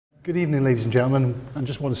Good evening, ladies and gentlemen. I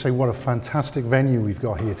just want to say what a fantastic venue we've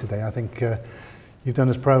got here today. I think you've done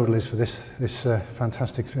us proud, Liz, for this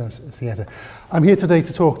fantastic theatre. I'm here today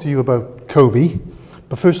to talk to you about COBie,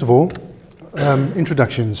 but first of all,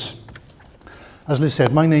 introductions. As Liz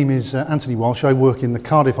said, my name is Anthony Walsh. I work in the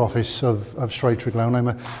Cardiff office of Stride Treglowne. I'm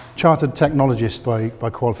a chartered technologist by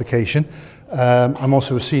qualification. I'm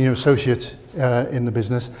also a senior associate in the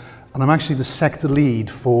business. And I'm actually the sector lead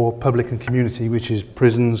for public and community, which is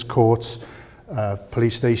prisons, courts,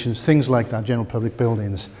 police stations, things like that, general public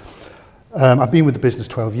buildings. I've been with the business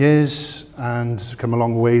 12 years and come a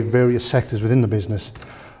long way in various sectors within the business.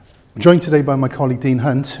 I'm joined today by my colleague Dean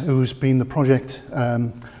Hunt, who's been the project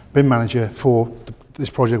BIM manager for this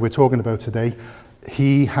project we're talking about today.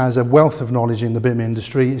 He has a wealth of knowledge in the BIM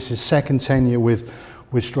industry. It's his second tenure with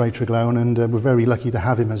Stride Treglowne, and we're very lucky to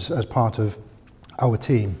have him as part of our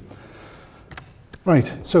team.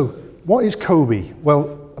 Right, so what is COBie?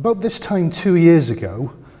 Well, about this time 2 years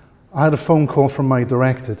ago, I had a phone call from my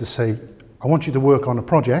director to say, I want you to work on a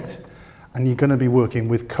project and you're going to be working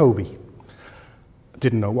with COBie. I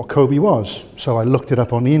didn't know what COBie was, so I looked it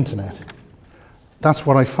up on the internet. That's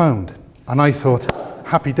what I found. And I thought,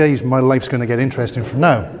 happy days, my life's going to get interesting from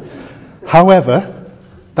now. However,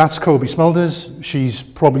 that's COBie Smulders. She's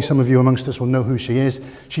probably, some of you amongst us will know who she is.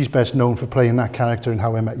 She's best known for playing that character in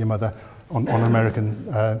How I Met Your Mother on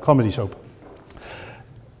American comedy soap.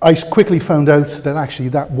 I quickly found out that actually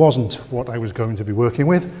that wasn't what I was going to be working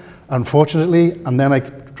with, unfortunately, and then I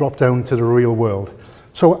dropped down to the real world.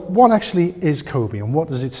 So what actually is COBie and what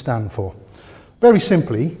does it stand for? Very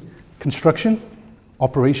simply, construction,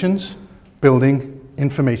 operations, building,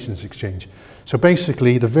 information exchange. So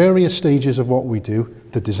basically the various stages of what we do,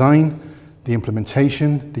 the design, the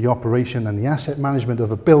implementation, the operation and the asset management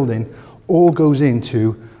of a building all goes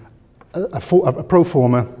into a pro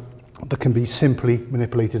forma that can be simply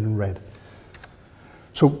manipulated and read.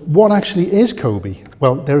 So what actually is COBie?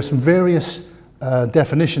 Well, there are some various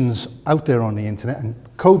definitions out there on the internet, and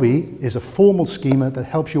COBie is a formal schema that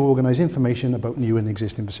helps you organize information about new and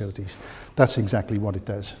existing facilities. That's exactly what it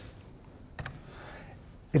does.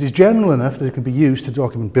 It is general enough that it can be used to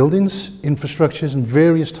document buildings, infrastructures, and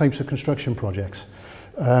various types of construction projects.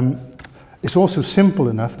 It's also simple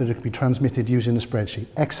enough that it can be transmitted using a spreadsheet.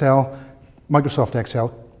 Excel, Microsoft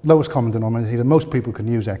Excel, lowest common denominator. Most people can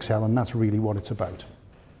use Excel, and that's really what it's about.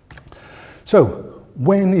 So,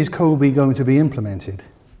 when is COBie going to be implemented?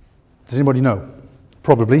 Does anybody know?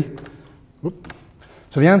 Probably. Whoop.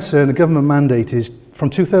 So the answer, and the government mandate, is from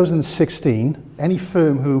 2016, any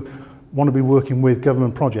firm who want to be working with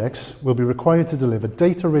government projects will be required to deliver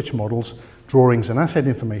data-rich models, drawings, and asset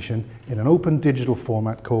information in an open digital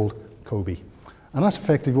format called COBie. And that's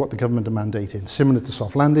effectively what the government are mandating, similar to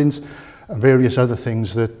soft landings and various other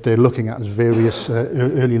things that they're looking at as various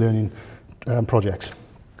early learning projects.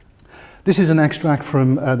 This is an extract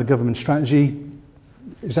from the government strategy,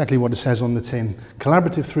 exactly what it says on the tin.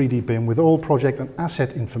 Collaborative 3D BIM with all project and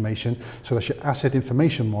asset information, so that's your asset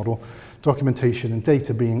information model, documentation and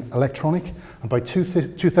data being electronic, and by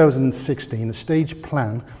 2016 a stage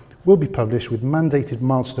plan will be published with mandated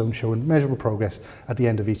milestones showing measurable progress at the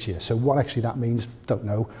end of each year. So what actually that means, don't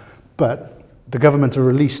know, but the government are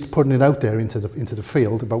released putting it out there into the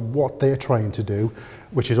field about what they're trying to do,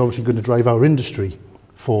 which is obviously going to drive our industry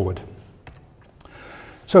forward.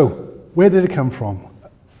 So where did it come from?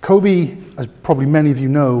 COBie, as probably many of you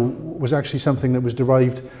know, was actually something that was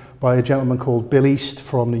derived by a gentleman called Bill East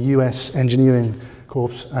from the US Engineering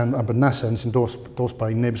Corps and NASA, and it's endorsed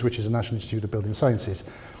by NIBS, which is the National Institute of Building Sciences.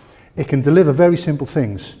 It can deliver very simple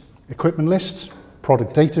things: equipment lists,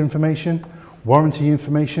 product data information, warranty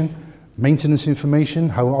information, maintenance information,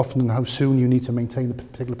 how often and how soon you need to maintain a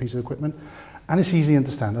particular piece of equipment, and it's easy to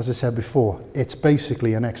understand. As I said before, it's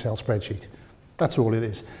basically an Excel spreadsheet. That's all it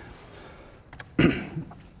is.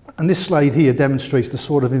 And this slide here demonstrates the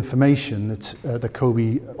sort of information that the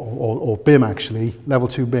COBie, or BIM actually, level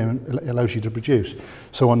 2 BIM allows you to produce.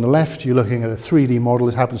 So on the left, you're looking at a 3D model.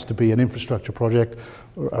 This happens to be an infrastructure project,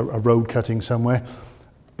 or a road cutting somewhere.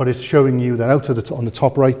 But it's showing you that on the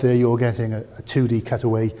top right there, you're getting a 2D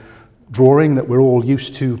cutaway drawing that we're all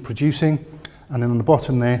used to producing. And then on the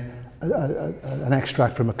bottom there, an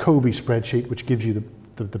extract from a COBie spreadsheet, which gives you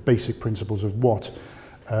the basic principles of what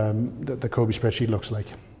the COBie spreadsheet looks like.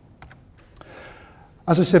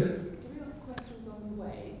 As I said, do we ask questions on the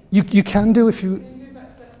way? You can do if you... Can you go back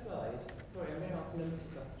to that slide? Sorry, I'm going to ask limited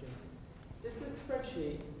questions. Does this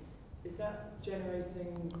spreadsheet, is that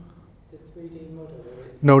generating the 3D model?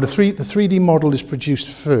 No, the 3D model is produced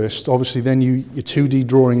first. Obviously, then your 2D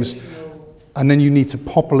drawings... and then you need to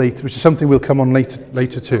populate, which is something we'll come on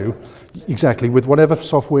later too. Exactly, with whatever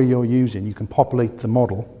software you're using, you can populate the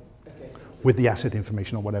model with the asset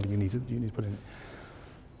information or whatever you need to put in.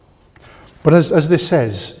 But as this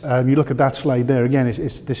says, you look at that slide there, again,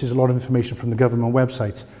 this is a lot of information from the government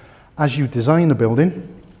websites. As you design a building,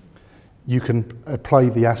 you can apply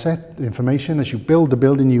the asset information. As you build the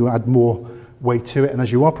building, you add more weight to it, and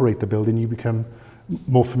as you operate the building, you become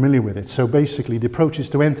more familiar with it. So basically, the approach is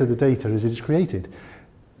to enter the data as it is created.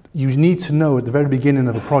 You need to know at the very beginning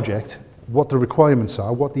of a project what the requirements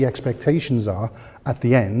are, what the expectations are at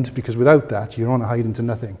the end, because without that, you're on a hide into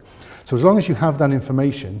nothing. So as long as you have that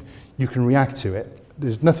information, you can react to it.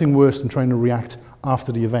 There's nothing worse than trying to react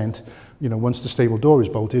after the event, you know, once the stable door is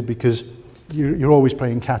bolted, because you're always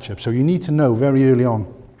playing catch up. So you need to know very early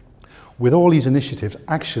on, with all these initiatives,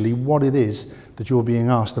 actually what it is that you're being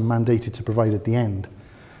asked and mandated to provide at the end.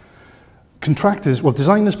 Contractors, well,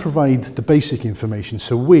 designers provide the basic information.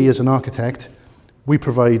 So we, as an architect, we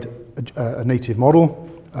provide a native model.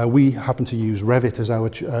 We happen to use Revit as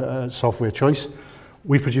our software choice.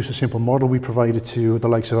 We produce a simple model. We provide it to the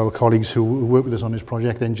likes of our colleagues who work with us on this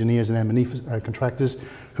project, engineers and M&E contractors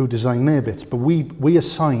who design their bits. But we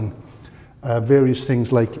assign various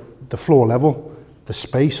things like the floor level, the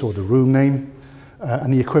space or the room name,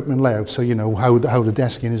 and the equipment layout. So you know how the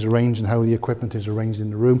desking is arranged and how the equipment is arranged in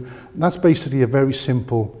the room. And that's basically a very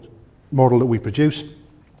simple model that we produce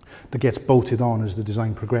that gets bolted on as the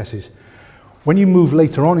design progresses. When you move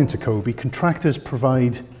later on into COBie, contractors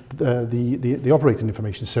provide the operating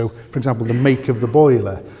information. So, for example, the make of the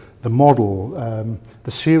boiler, the model,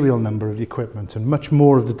 the serial number of the equipment, and much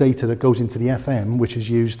more of the data that goes into the FM, which is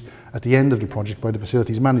used at the end of the project by the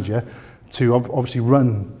facilities manager to obviously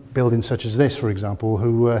run buildings such as this, for example,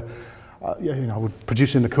 who, you know,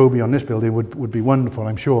 producing a COBie on this building would be wonderful,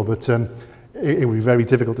 I'm sure, but it would be very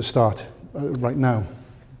difficult to start right now.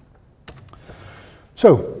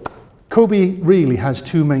 So, COBie really has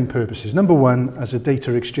two main purposes. Number one, as a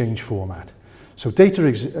data exchange format. So data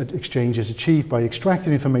exchange is achieved by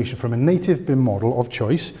extracting information from a native BIM model of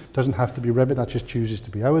choice. Doesn't have to be Revit, that just chooses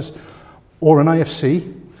to be ours. Or an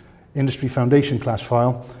IFC, Industry Foundation Class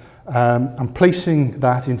file, and placing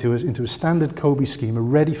that into a standard COBie schema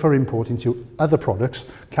ready for import into other products,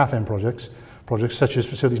 CAFM projects such as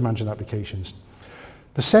facilities management applications.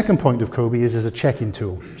 The second point of COBie is as a check-in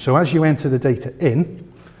tool. So as you enter the data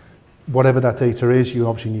in, whatever that data is, you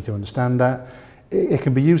obviously need to understand that. It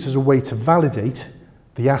can be used as a way to validate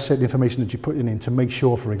the asset information that you're putting in to make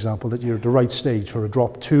sure, for example, that you're at the right stage for a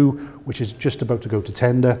drop 2, which is just about to go to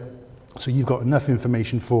tender. So you've got enough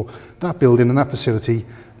information for that building and that facility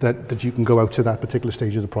that you can go out to that particular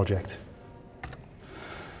stage of the project.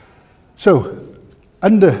 So,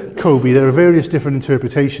 under COBie, there are various different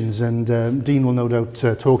interpretations, and Dean will no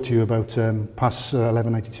doubt talk to you about PAS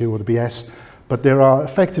 1192 or the BS, but there are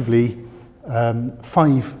effectively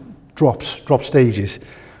 5 drop stages,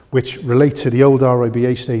 which relate to the old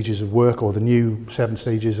RIBA stages of work or the new 7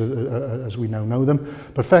 stages as we now know them.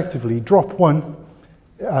 But effectively, drop 1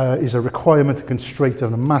 is a requirement, a constraint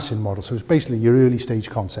on a massing model. So it's basically your early stage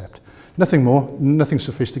concept. Nothing more, nothing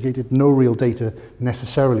sophisticated, no real data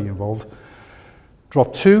necessarily involved.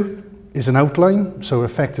 Drop 2 is an outline. So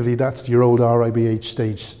effectively that's your old RIBA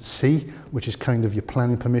stage C, which is kind of your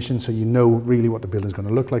planning permission. So you know really what the building's going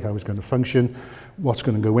to look like, how it's going to function, what's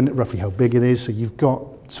going to go in it, roughly how big it is. So you've got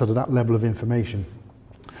sort of that level of information.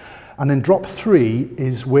 And then drop 3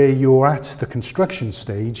 is where you're at the construction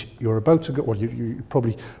stage. You're about to go, well, you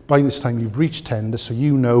probably, by this time you've reached tender, so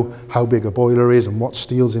you know how big a boiler is and what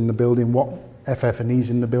steel's in the building, what FF&E's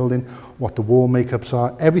in the building, what the wall makeups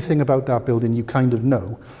are. Everything about that building you kind of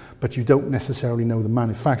know, but you don't necessarily know the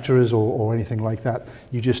manufacturers or anything like that.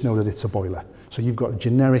 You just know that it's a boiler. So you've got a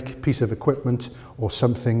generic piece of equipment or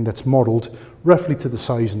something that's modelled roughly to the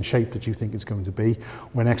size and shape that you think it's going to be,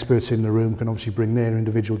 when experts in the room can obviously bring their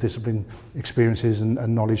individual discipline experiences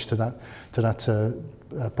and knowledge to that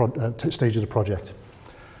stage of the project.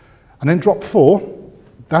 And then drop 4,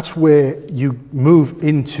 that's where you move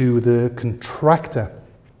into the contractor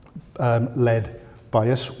led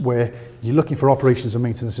bias, where you're looking for operations and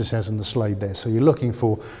maintenance, as it says on the slide there. So you're looking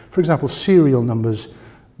for example, serial numbers,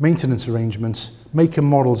 maintenance arrangements, make and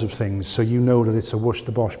models of things. So you know that it's a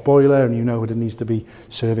Worcester-Bosch boiler and you know that it needs to be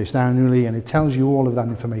serviced annually, and it tells you all of that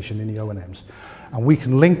information in the O&Ms. And we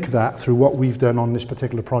can link that through what we've done on this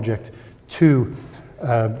particular project to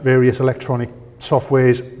various electronic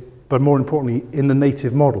softwares, but more importantly in the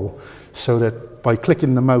native model, so that by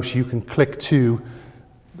clicking the mouse you can click to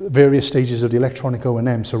various stages of the electronic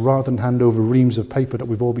O&M. So rather than hand over reams of paper that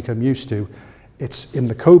we've all become used to, It's in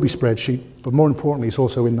the COBie spreadsheet, but more importantly, it's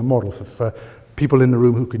also in the model for people in the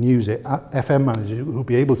room who can use it, FM managers who will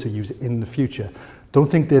be able to use it in the future. Don't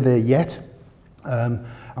think they're there yet.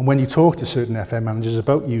 And when you talk to certain FM managers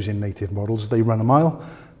about using native models, they run a mile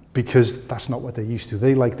because that's not what they're used to.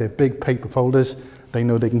 They like their big paper folders. They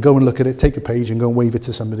know they can go and look at it, take a page and go and wave it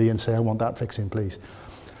to somebody and say, I want that fixing, please.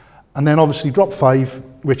 And then obviously drop 5,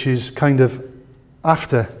 which is kind of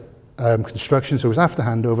after construction, so it's after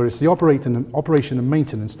handover. It's the operation and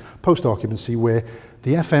maintenance post-occupancy where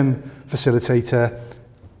the FM facilitator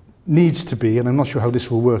needs to be, and I'm not sure how this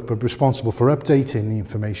will work, but responsible for updating the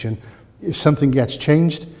information. If something gets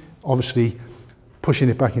changed, obviously pushing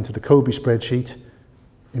it back into the COBie spreadsheet,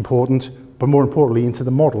 important, but more importantly into the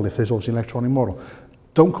model if there's obviously an electronic model.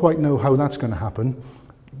 Don't quite know how that's going to happen.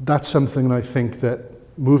 That's something that I think that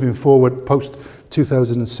moving forward post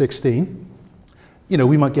 2016, you know,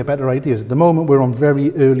 we might get better ideas. At the moment, we're on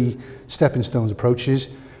very early stepping stones approaches.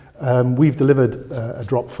 We've delivered a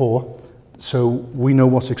drop 4, so we know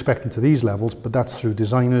what's expected to these levels, but that's through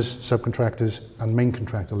designers, subcontractors, and main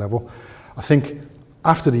contractor level. I think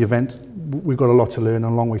after the event, we've got a lot to learn and a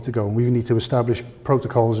long way to go, and we need to establish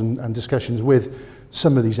protocols and discussions with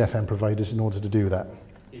some of these FM providers in order to do that.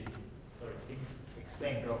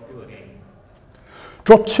 Explain drop 2 again.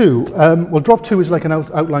 Drop 2, well, drop 2 is like an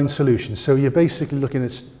outline solution. So you're basically looking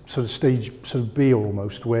at sort of stage sort of B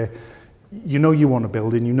almost, where you know you want a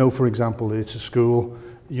building, you know, for example, that it's a school,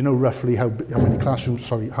 you know roughly how many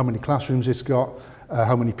classrooms it's got,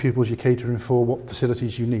 how many pupils you're catering for, what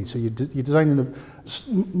facilities you need. So you're designing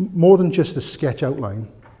more than just a sketch outline,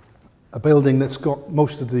 a building that's got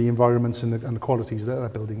most of the environments and the qualities that a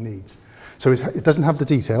building needs. So it doesn't have the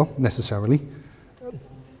detail necessarily.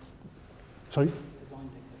 Sorry?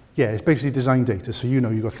 Yeah, it's basically design data. So you know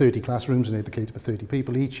you've got 30 classrooms and they cater for 30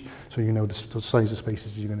 people each. So you know the size of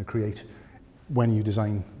spaces you're going to create when you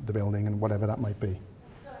design the building and whatever that might be.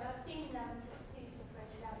 Sorry, I've seen them two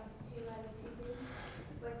separated out into 2A and 2B,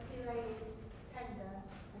 where 2A is tender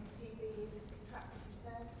and 2B is contractor's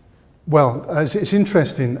return. Well, it's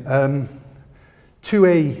interesting.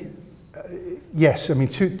 2A, yes, I mean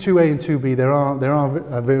 2A and 2B, there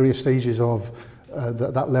are various stages of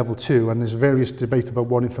that level 2, and there's various debate about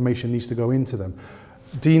what information needs to go into them.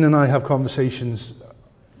 Dean and I have conversations.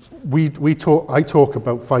 I talk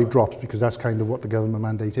about 5 drops because that's kind of what the government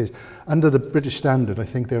mandate is. Under the British standard, I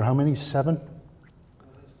think there are how many? 7?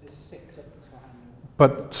 There's 6 at the time.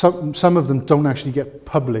 But some of them don't actually get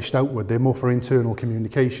published outward. They're more for internal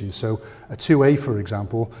communication. So a 2A, for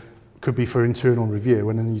example, could be for internal review,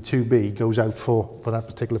 and then your 2B goes out for that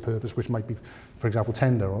particular purpose, which might be, for example,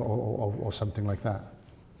 tender or something like that.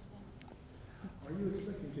 Are you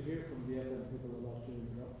expecting to hear from the FM people a lot during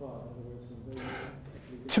drop 5? In other words, when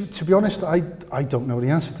they To be honest, I don't know the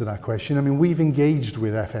answer to that question. I mean, we've engaged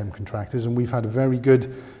with FM contractors and we've had a very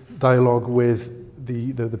good dialogue with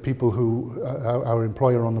the people who our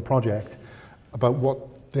employer on the project about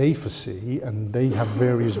what they foresee, and they have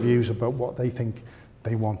various views about what they think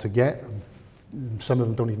they want to get. Some of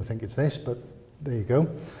them don't even think it's this, but there you go.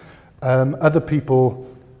 Other people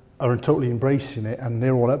are totally embracing it and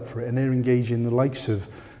they're all up for it, and they're engaging the likes of,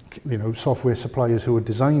 you know, software suppliers who are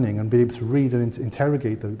designing and being able to read and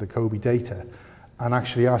interrogate the COBie data and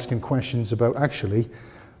actually asking questions about, actually,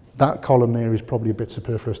 that column there is probably a bit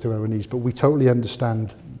superfluous to our needs, but we totally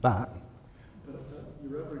understand that. But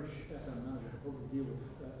your average FM manager will probably deal with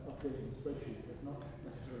updating the spreadsheet, but not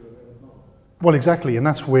necessarily a model. Well, exactly, and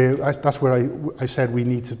that's where I said we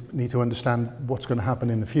need to understand what's going to happen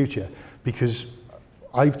in the future, because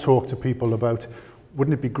I've talked to people about,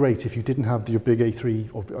 wouldn't it be great if you didn't have your big A3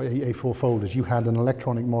 or A4 folders, you had an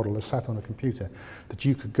electronic model that sat on a computer that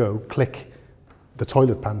you could go click the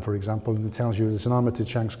toilet pan, for example, and it tells you it's an Armitage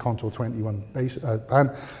Shanks Contour 21 base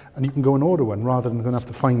pan, and you can go and order one rather than going to have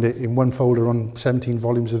to find it in one folder on 17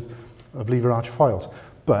 volumes of lever arch files.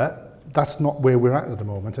 But that's not where we're at the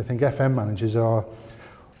moment. I think FM managers are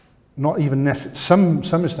not even some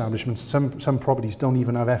establishments, some properties don't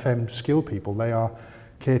even have FM skilled people. They are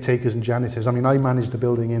caretakers and janitors. I mean, I manage the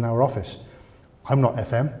building in our office. I'm not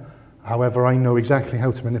FM. However, I know exactly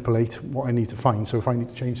how to manipulate what I need to find. So if I need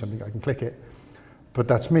to change something, I can click it. But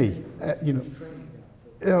that's me. You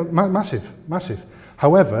know, massive, massive.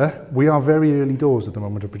 However, we are very early doors at the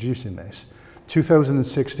moment of producing this.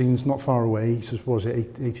 2016 is not far away. So what was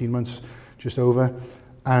it, 18 months, just over.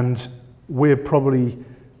 And we're probably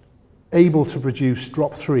able to produce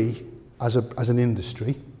drop 3 as an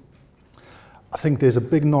industry. I think there's a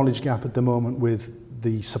big knowledge gap at the moment with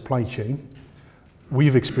the supply chain.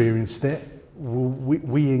 We've experienced it.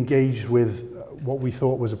 We engaged with what we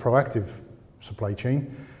thought was a proactive supply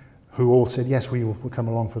chain, who all said, yes, we will come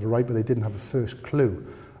along for the ride, but they didn't have a first clue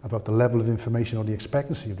about the level of information or the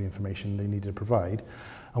expectancy of the information they needed to provide.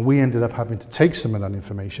 And we ended up having to take some of that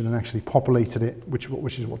information and actually populated it, which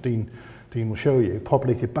is what Dean will show you,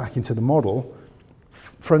 populate it back into the model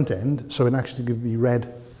front end, so it actually could be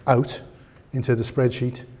read out into the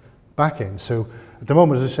spreadsheet back end. So at the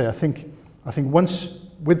moment, as I say, I think once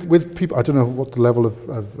with people, I don't know what the level of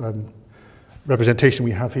representation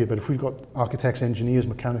we have here, but if we've got architects, engineers,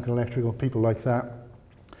 mechanical, electrical, people like that,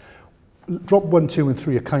 drop 1, 2, and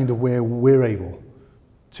 3 are kind of where we're able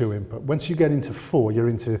to input. Once you get into 4, you're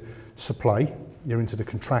into supply, you're into the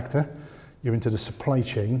contractor, you're into the supply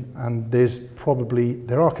chain, and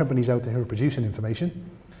there are companies out there who are producing information.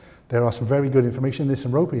 There are some very good information, there's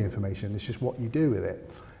some ropey information, it's just what you do with it.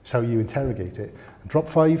 It's how you interrogate it. And drop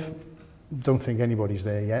 5, don't think anybody's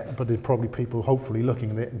there yet, but there's probably people hopefully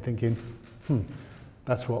looking at it and thinking,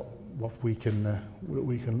 that's what we can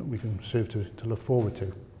serve to look forward to.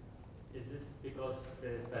 Is this because the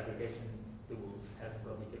fabrication tools haven't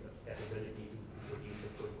got the capability to produce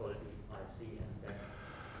a good quality IFC, and that's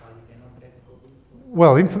why we cannot get COBie?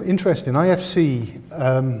 Well, interesting. IFC,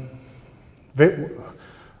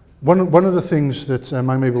 one of the things that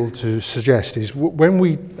I'm able to suggest is when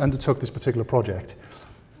we undertook this particular project,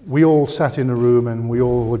 we all sat in a room and we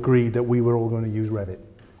all agreed that we were all going to use Revit.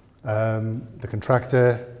 The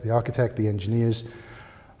contractor, the architect, the engineers.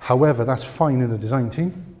 However, that's fine in the design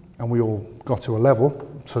team, and we all got to a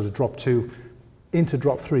level, sort of drop 2 into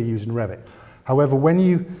drop 3 using Revit. However, when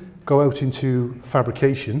you go out into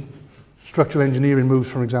fabrication, structural engineering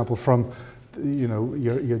moves, for example, from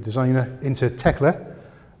your designer into Tekla,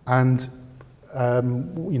 and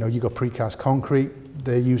you've got precast concrete.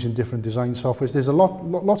 They're using different design softwares. There's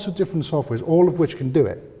lots of different softwares, all of which can do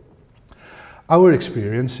it. Our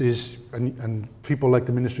experience is, and people like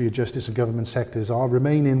the Ministry of Justice and government sectors are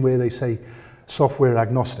remaining where they say software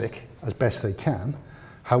agnostic as best they can.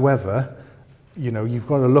 However, you've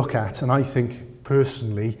got to look at, and I think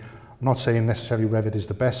personally, I'm not saying necessarily Revit is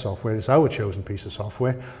the best software, it's our chosen piece of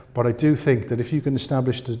software, but I do think that if you can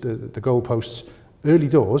establish the goalposts early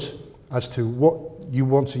doors as to what you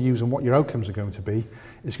want to use and what your outcomes are going to be,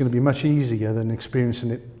 it's going to be much easier than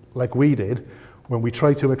experiencing it like we did when we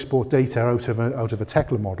tried to export data out of a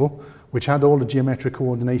Tekla model, which had all the geometric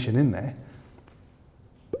coordination in there,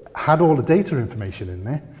 had all the data information in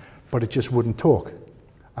there, but it just wouldn't talk.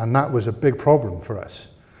 And that was a big problem for us.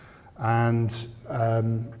 And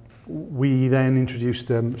we then introduced,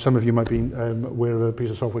 some of you might be aware of a piece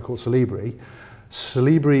of software called Shareable.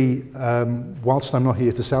 Shareable, whilst I'm not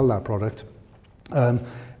here to sell that product,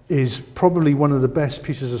 is probably one of the best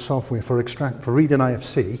pieces of software for reading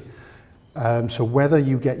IFC. So whether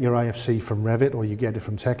you get your IFC from Revit or you get it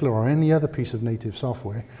from Tekla or any other piece of native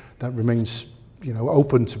software that remains,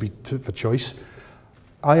 open for choice,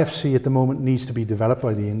 IFC at the moment needs to be developed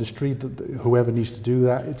by the industry, whoever needs to do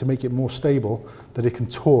that, to make it more stable, that it can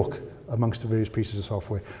talk amongst the various pieces of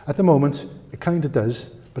software. At the moment, it kind of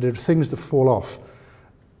does, but there are things that fall off.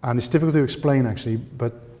 And it's difficult to explain actually,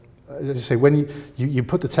 but as I say, when you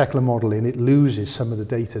put the Tekla model in, it loses some of the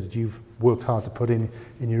data that you've worked hard to put in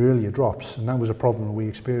your earlier drops, and that was a problem that we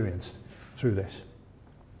experienced through this.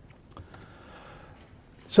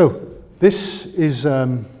 So this is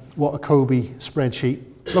what a COBie spreadsheet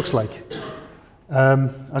looks like.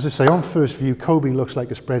 As I say, on first view, COBie looks like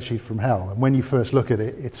a spreadsheet from hell, and when you first look at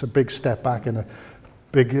it, it's a big step back and a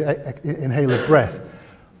big inhale of breath.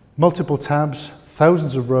 Multiple tabs,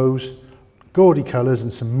 thousands of rows, gaudy colours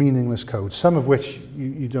and some meaningless code, some of which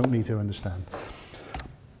you don't need to understand.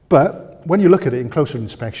 But when you look at it in closer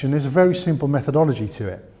inspection, there's a very simple methodology to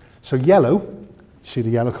it. So yellow, you see the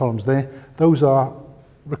yellow columns there, those are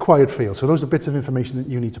required fields. So those are bits of information that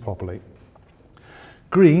you need to populate.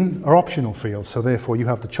 Green are optional fields, so therefore you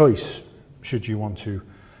have the choice should you want to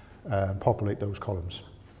populate those columns.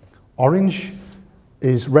 Orange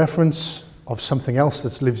is reference of something else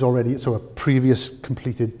that lives already, so a previous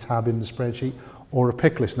completed tab in the spreadsheet, or a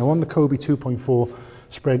pick list. Now on the COBie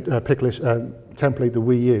 2.4 pick list template that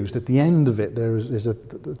we used, at the end of it there is a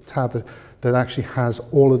tab that actually has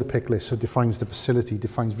all of the pick lists, so defines the facility,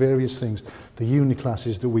 defines various things, the unit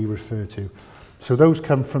classes that we refer to. So those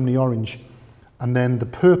come from the orange, and then the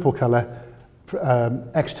purple colour,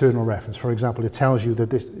 external reference. For example, it tells you that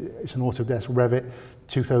this is an Autodesk Revit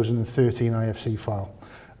 2013 IFC file.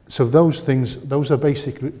 So those things, those are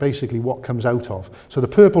basically what comes out of. So the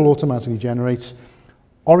purple automatically generates.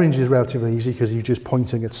 Orange is relatively easy because you're just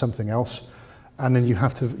pointing at something else, and then you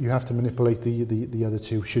have to manipulate the other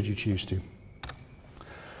two should you choose to.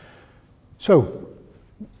 So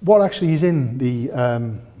what actually is in the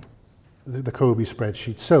the COBie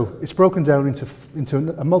spreadsheet. So it's broken down into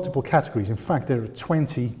multiple categories. In fact, there are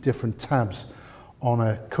 20 different tabs on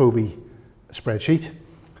a COBie spreadsheet,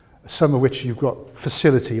 some of which you've got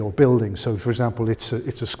facility or building. So for example, it's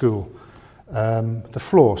a school. The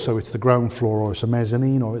floor, so it's the ground floor, or it's a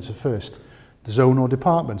mezzanine, or it's a first. The zone or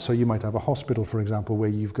department, so you might have a hospital, for example, where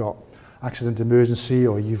you've got accident emergency,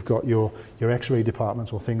 or you've got your x-ray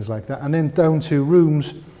departments or things like that. And then down to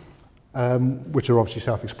rooms, which are obviously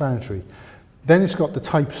self-explanatory. Then it's got the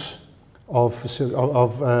types of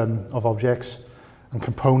objects and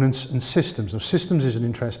components and systems. Now, systems is an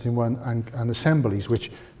interesting one, and assemblies,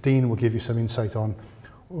 which Dean will give you some insight on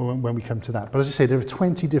when we come to that. But as I say, there are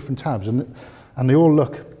 20 different tabs, and they all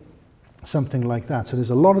look something like that. So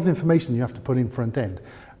there's a lot of information you have to put in front end,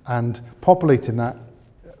 and populating that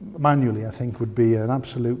manually, I think, would be an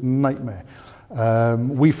absolute nightmare.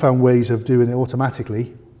 We found ways of doing it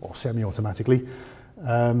automatically, or semi-automatically,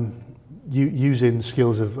 using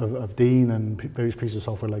skills of Dean and various pieces of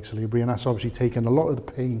software like Shareable, and that's obviously taken a lot of the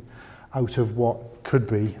pain out of what could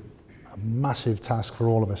be a massive task for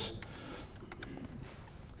all of us.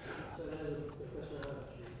 So there's a question I have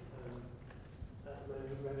actually. At the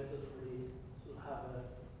moment, Revit doesn't really sort of have a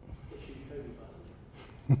issue COBie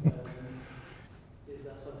button. Is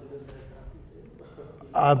that something that's going to happen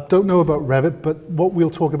soon? I don't know about Revit, but what we'll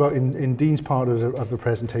talk about in Dean's part of the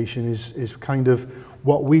presentation is kind of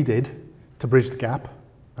what we did to bridge the gap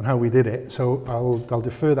and how we did it. So I'll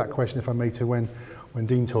defer that question, if I may, to when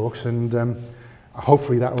Dean talks, and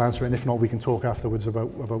hopefully that will answer it, and if not, we can talk afterwards about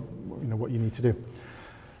what you need to do.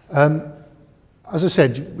 As I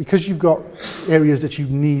said, because you've got areas that you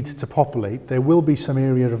need to populate, there will be some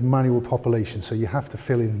area of manual population, so you have to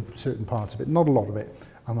fill in certain parts of it, not a lot of it,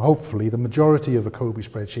 and hopefully the majority of a COBie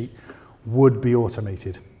spreadsheet would be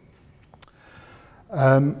automated.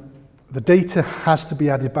 The data has to be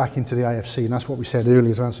added back into the IFC, and that's what we said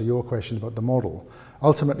earlier to answer your question about the model.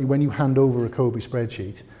 Ultimately, when you hand over a COBie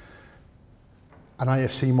spreadsheet, an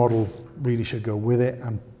IFC model really should go with it,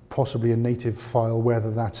 and possibly a native file,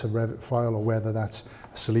 whether that's a Revit file or whether that's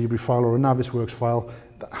a Shareable file or a Navisworks file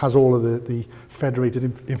that has all of the federated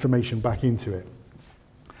information back into it.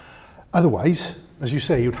 Otherwise, as you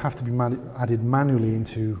say, you'd have to be added manually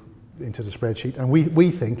into the spreadsheet, and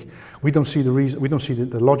we think we don't see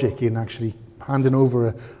the logic in actually handing over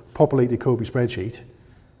a populated COBie spreadsheet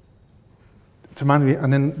to manually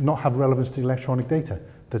and then not have relevance to the electronic data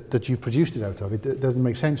that you've produced it out of. It doesn't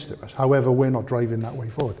make sense to us. However, we're not driving that way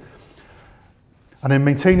forward. And then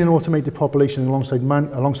maintaining automated population alongside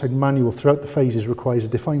manual throughout the phases requires a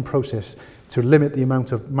defined process to limit the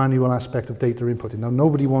amount of manual aspect of data inputting. Now,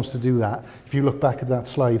 nobody wants to do that. If you look back at that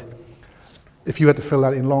slide, if you had to fill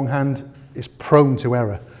that in longhand, it's prone to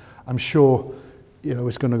error. I'm sure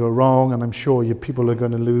it's going to go wrong, and I'm sure people are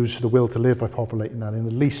going to lose the will to live by populating that. And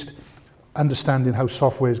at least understanding how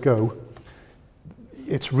softwares go,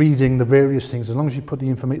 it's reading the various things. As long as you put the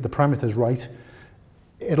parameters right,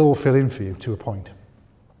 it'll all fill in for you to a point.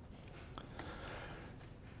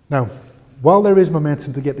 Now, while there is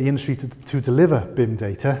momentum to get the industry to deliver BIM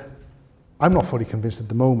data, I'm not fully convinced at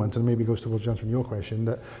the moment, and maybe it goes towards answering your question,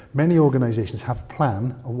 that many organisations have a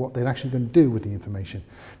plan of what they're actually going to do with the information.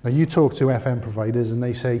 Now, you talk to FM providers and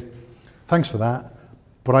they say, thanks for that,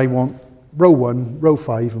 but I want row 1, row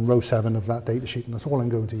 5 and row 7 of that data sheet, and that's all I'm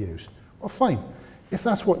going to use. Well, fine. If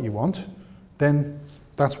that's what you want, then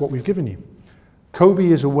that's what we've given you.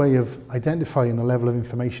 COBie is a way of identifying the level of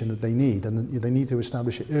information that they need, and they need to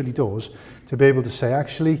establish it early doors to be able to say,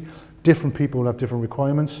 actually, different people will have different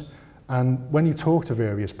requirements. And when you talk to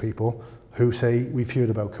various people who say, we've heard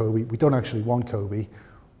about COBie, we don't actually want COBie,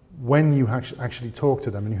 when you actually talk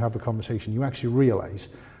to them and you have a conversation, you actually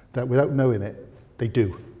realise that without knowing it, they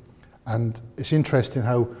do. And it's interesting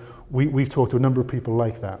how we've talked to a number of people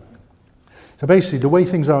like that. So basically, the way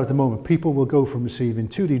things are at the moment, people will go from receiving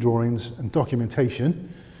 2D drawings and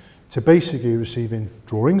documentation to basically receiving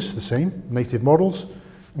drawings, the same, native models,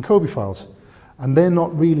 and COBie files. And they're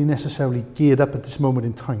not really necessarily geared up at this moment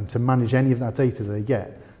in time to manage any of that data that they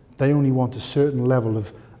get. They only want a certain level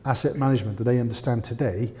of asset management that they understand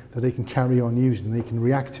today, that they can carry on using, and they can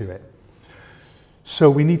react to it.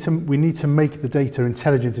 So we need to make the data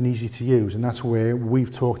intelligent and easy to use, and that's where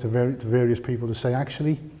we've talked to various people to say,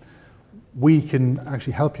 actually, we can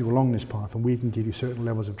actually help you along this path, and we can give you certain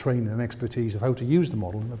levels of training and expertise of how to use the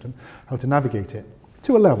model and how to navigate it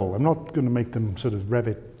to a level. I'm not going to make them sort of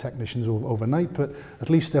Revit technicians overnight, but at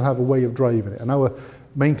least they'll have a way of driving it. And our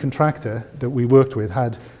main contractor that we worked with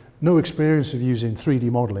had no experience of using 3D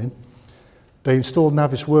modelling. They installed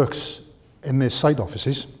Navisworks in their site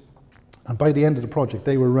offices, and by the end of the project,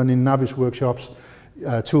 they were running Navis workshops,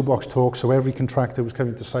 toolbox talk, so every contractor was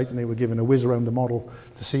coming to site and they were given a whiz around the model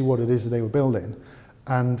to see what it is that they were building.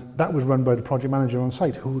 And that was run by the project manager on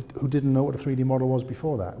site who didn't know what a 3D model was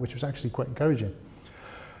before that, which was actually quite encouraging.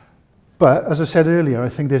 But as I said earlier, I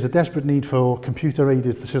think there's a desperate need for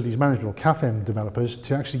computer-aided facilities management or CAFM developers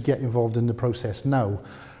to actually get involved in the process now.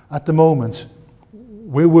 At the moment,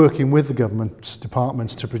 we're working with the government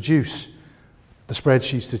departments to produce the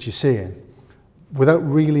spreadsheets that you're seeing without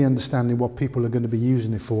really understanding what people are going to be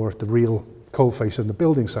using it for at the real coalface and the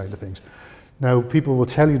building side of things. Now, people will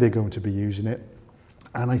tell you they're going to be using it,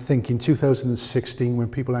 and I think in 2016, when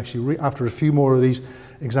people actually, after a few more of these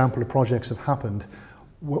example of projects have happened,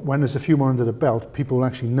 when there's a few more under the belt, people will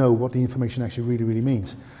actually know what the information actually really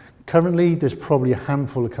means. Currently, there's probably a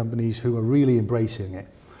handful of companies who are really embracing it,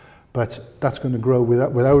 but that's going to grow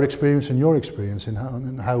with our experience and your experience in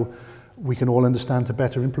how we can all understand to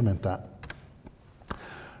better implement that.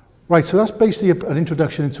 Right, so that's basically an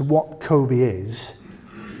introduction into what COBie is.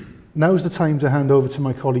 Now's the time to hand over to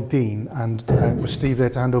my colleague Dean, and with Steve there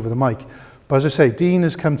to hand over the mic. But as I say, Dean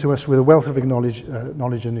has come to us with a wealth of knowledge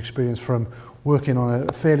and experience from working on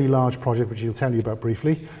a fairly large project, which he'll tell you about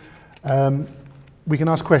briefly. We can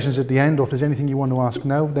ask questions at the end, or if there's anything you want to ask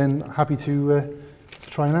now, then happy to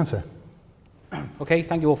try and answer. Okay,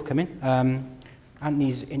 thank you all for coming.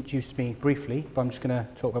 Anthony's introduced me briefly, but I'm just going to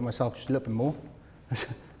talk about myself just a little bit more as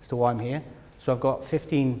to why I'm here. So I've got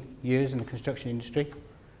 15 years in the construction industry.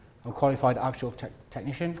 I'm a qualified architectural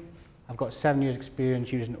technician. I've got 7 years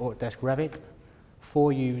experience using Autodesk Revit,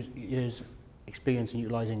 4 years experience in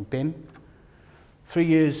utilising BIM, 3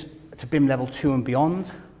 years to BIM level 2 and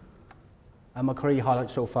beyond. And my career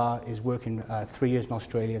highlight so far is working 3 years in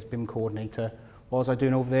Australia as BIM coordinator. What was I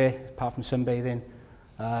doing over there, apart from sunbathing?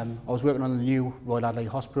 I was working on the new Royal Adelaide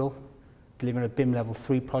Hospital, delivering a BIM level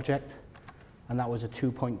 3 project, and that was a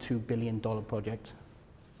 $2.2 billion project.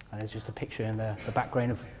 And there's just a picture in the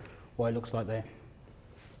background of what it looks like there.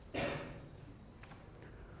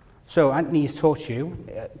 So Anthony has taught you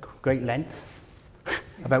at great length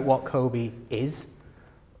about what COBie is.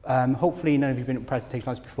 Hopefully none of you have been at presentations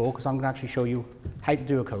like this before, because I'm going to actually show you how to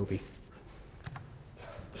do a COBie.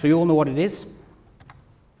 So you all know what it is,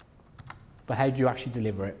 but how do you actually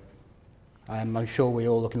deliver it? I'm sure we're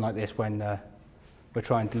all looking like this when we're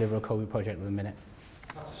trying to deliver a COBie project at the minute.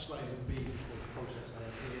 That's a slide of B before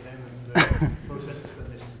the process. The process is the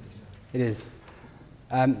list. It is.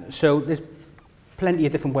 So there's plenty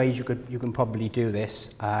of different ways you can probably do this,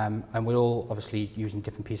 and we're all obviously using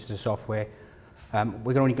different pieces of software.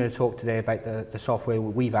 We're only going to talk today about the software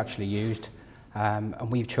we've actually used, and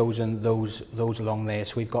we've chosen those along there.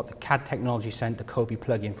 So we've got the CAD Technology Center COBie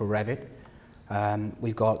plugin for Revit.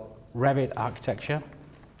 We've got Revit Architecture,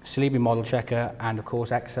 COBie Model Checker, and of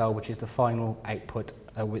course Excel, which is the final output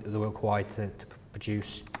that we're required to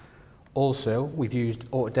produce. Also, we've used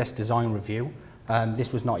Autodesk Design Review.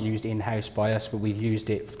 This was not used in-house by us, but we've used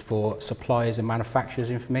it for suppliers and manufacturers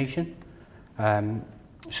information.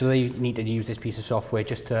 So they need to use this piece of software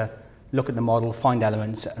just to look at the model, find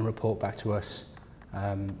elements, and report back to us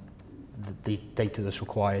the data that's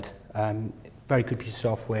required. Very good piece of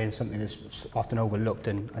software and something that's often overlooked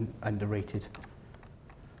and underrated.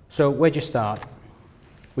 So where'd you start?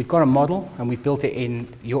 We've got a model, and we've built it in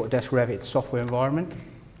the Autodesk Revit software environment.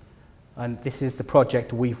 And this is the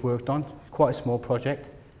project we've worked on. Quite a small project.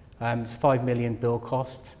 It's 5 million build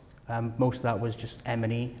cost. Most of that was just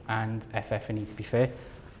M&E and FF&E, to be fair.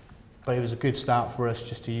 But it was a good start for us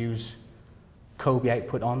just to use COBie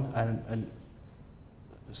output on, and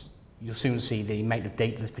you'll soon see the amount of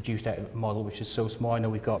data that's produced out of the model, which is so small. I know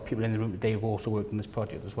we've got people in the room today who've also worked on this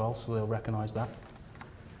project as well, so they'll recognise that.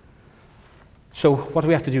 So what do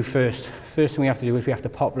we have to do first? First thing we have to do is we have to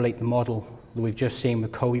populate the model that we've just seen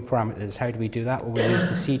with COBie parameters. How do we do that? Well, we use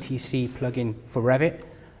the CTC plugin for Revit,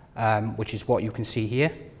 which is what you can see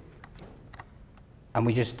here. And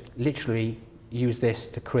we just literally use this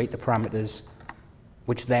to create the parameters,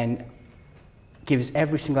 which then gives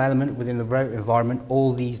every single element within the Revit environment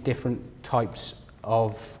all these different types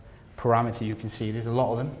of parameter you can see. There's a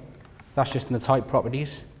lot of them. That's just in the type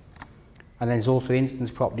properties. And then there's also instance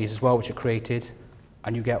properties as well, which are created,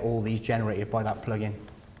 and you get all these generated by that plugin.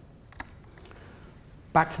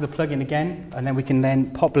 Back to the plugin again, and then we can then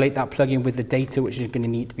populate that plugin with the data which is going to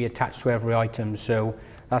need to be attached to every item. So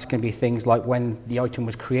that's going to be things like when the item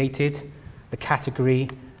was created, the category,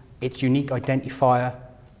 its unique identifier,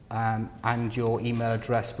 and your email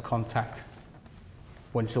address for contact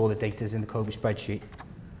once all the data is in the COBie spreadsheet.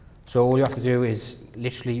 So all you have to do is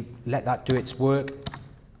literally let that do its work,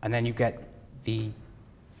 and then you get the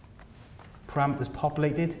parameters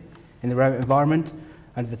populated in the Revit environment,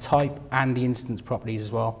 under the type and the instance properties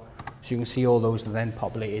as well. So you can see all those are then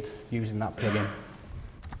populated using that plugin.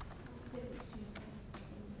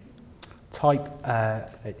 Type,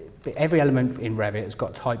 every element in Revit has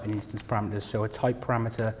got type and instance parameters, so a type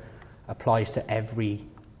parameter applies to every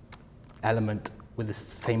element with the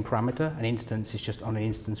same parameter. An instance is just on an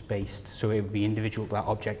instance based, so it would be individual to that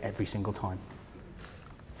object every single time.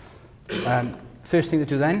 First thing to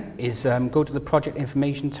do then is go to the Project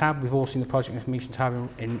Information tab. We've all seen the Project Information tab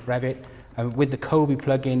in Revit. And with the COBie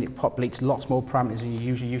plugin, it populates lots more parameters than you're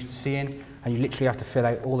usually used to seeing, and you literally have to fill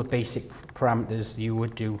out all the basic parameters that you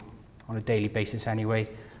would do on a daily basis anyway,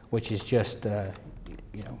 which is just your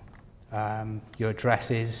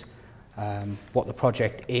addresses, what the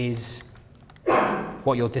project is,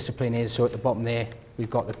 what your discipline is. So at the bottom there, we've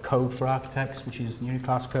got the code for architects, which is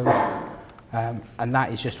Uniclass codes, and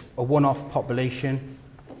that is just a one-off population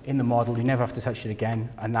in the model. You never have to touch it again,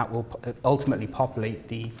 and that will ultimately populate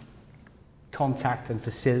the contact and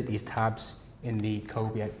facilities tabs in the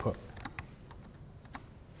COBie output.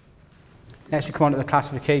 Next we come on to the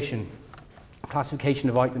classification. Classification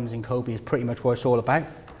of items in COBie is pretty much what it's all about.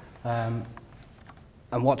 And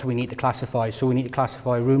what do we need to classify? So we need to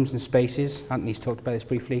classify rooms and spaces. Anthony's talked about this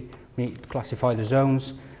briefly. We need to classify the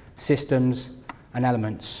zones, systems, and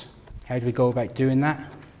elements. How do we go about doing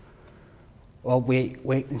that? Well,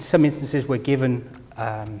 in some instances we're given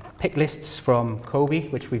pick lists from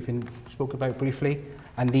COBie, which we've spoken about briefly,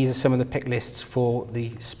 and these are some of the pick lists for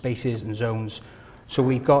the spaces and zones. So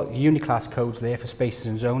we've got Uniclass codes there for spaces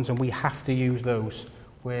and zones, and we have to use those.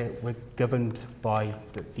 We're governed by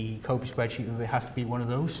the COBie spreadsheet, and there has to be one of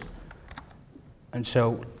those. And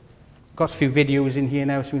so, got a few videos in here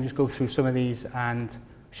now, so we'll just go through some of these and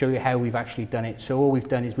show you how we've actually done it. So all we've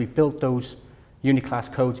done is we've built those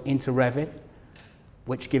Uniclass codes into Revit,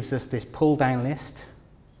 which gives us this pull-down list.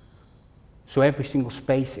 So every single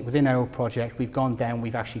space within our project, we've gone down,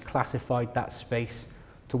 we've actually classified that space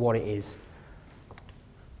to what it is.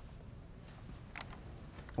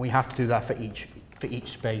 We have to do that for each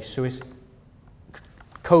space. So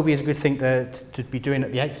COBie is a good thing to be doing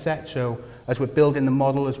at the outset. So as we're building the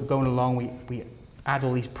model, as we're going along, we add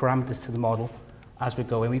all these parameters to the model as we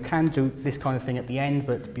go. And we can do this kind of thing at the end,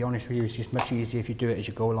 but to be honest with you, it's just much easier if you do it as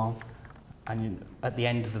you go along. And at the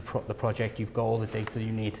end of the project, you've got all the data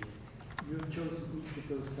you need. You have chosen each of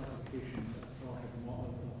those classifications as part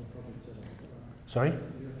of the project setup. Sorry? You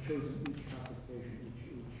have chosen each classification,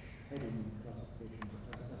 each heading classification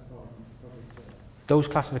as part of the project setup. Those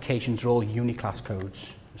classifications are all Uniclass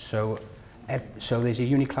codes. So there's a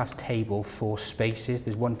Uniclass table for spaces,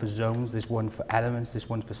 there's one for zones, there's one for elements, there's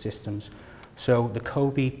one for systems. So the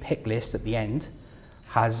COBie pick list at the end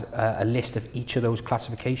has a list of each of those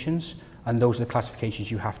classifications, and those are the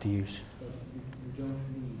classifications you have to use. But you don't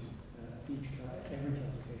need every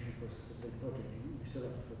classification for a specific project. You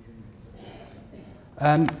select what you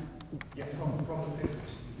need. Yeah, from the pick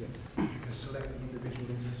list, you can select the individual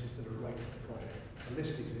instances that are right for the project. A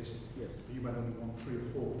list exists, yes, but you might only want 3 or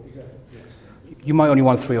 4. Exactly. Yes. You might only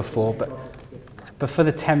want 3 or 4, but for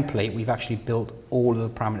the template, we've actually built all of the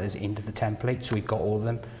parameters into the template, so we've got all of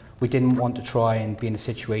them. We didn't want to try and be in a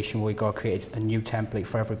situation where we got to create a new template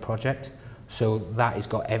for every project, so that has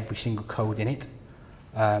got every single code in it.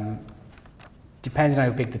 Depending on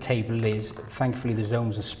how big the table is, thankfully the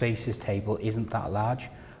zones and spaces table isn't that large,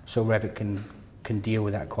 so Revit can deal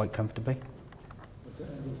with that quite comfortably. It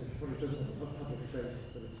doesn't have a public space,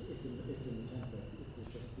 but it's in the template.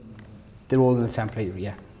 It's just in the template. They're all in the template,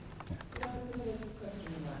 yeah. Can I ask another question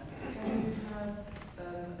on that? Can you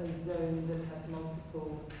have a zone that has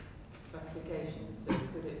multiple classifications? So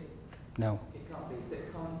could it? No. It can't be. So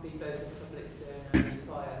it can't be both a public zone and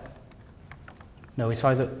fire. No, it's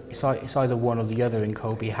either one or the other in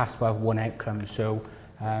COBie. It has to have one outcome. So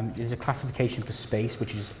there's a classification for space,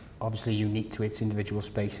 which is obviously unique to its individual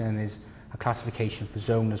space, and there's a classification for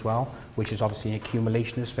zone as well, which is obviously an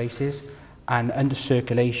accumulation of spaces. And under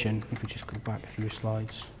circulation, if we just go back a few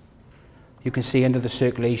slides, you can see under the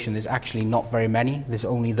circulation there's actually not very many. There's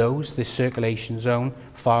only those. There's circulation zone,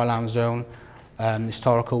 fire alarm zone,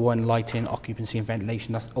 historical one, lighting, occupancy and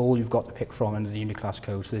ventilation. That's all you've got to pick from under the Uniclass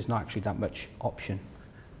code, so there's not actually that much option.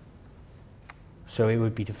 So it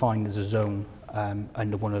would be defined as a zone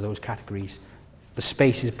under one of those categories. The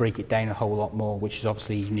spaces break it down a whole lot more, which is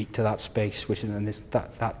obviously unique to that space, which and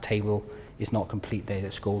that table is not complete there.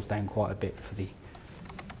 That scrolls down quite a bit for the.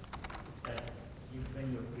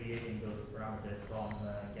 When you're creating those parameters from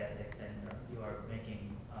get etc., you are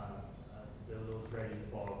making those ready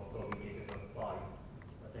for COBie to apply,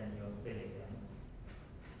 but then you're filling them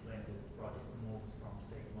when the project moves from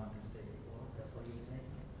stage 1 to stage 4. That's what you're saying?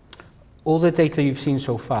 all the data you've seen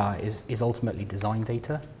so far is ultimately design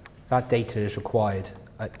data. That data is required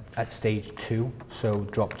at stage 2, so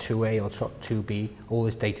drop 2A or drop 2B, all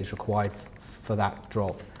this data is required for that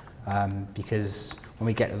drop. Because when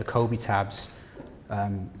we get to the COBie tabs,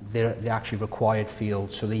 they're actually required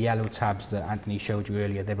fields. So the yellow tabs that Anthony showed you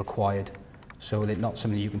earlier, they're required. So they're not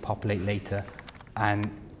something you can populate later.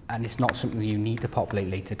 And it's not something you need to populate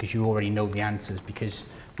later because you already know the answers, because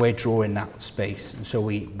we're drawing that space. And so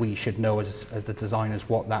we should know as the designers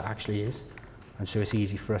what that actually is. And so it's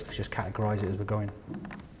easy for us to just categorize it as we're going.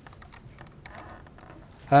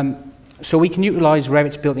 So we can utilize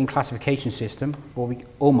Revit's built-in classification system, or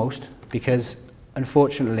almost, because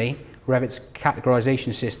unfortunately, Revit's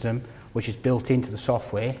categorization system, which is built into the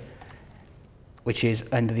software, which is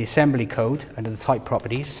under the assembly code, under the type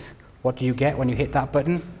properties, what do you get when you hit that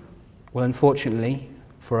button? Well, unfortunately,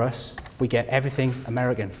 for us, we get everything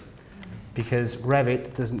American, because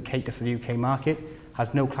Revit doesn't cater for the UK market,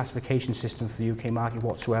 has no classification system for the UK market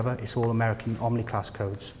whatsoever. It's all American Omniclass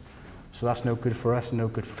codes. So that's no good for us and no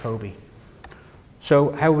good for COBie.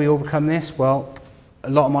 So how do we overcome this? Well, a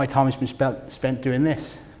lot of my time has been spent doing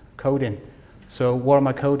this, coding. So what am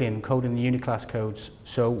I coding? Coding the Uniclass codes.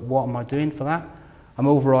 So what am I doing for that? I'm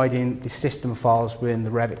overriding the system files within the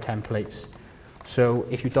Revit templates. So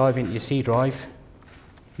if you dive into your C drive,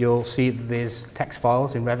 you'll see that there's text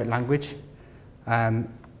files in Revit language. And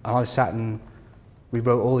I sat and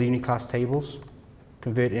rewrote all the Uniclass tables,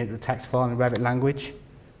 converted it into a text file in Revit language,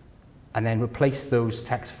 and then replaced those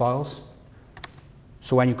text files.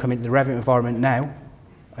 So when you come into the Revit environment now,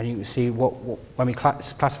 and you can see when we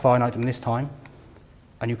classify an item this time,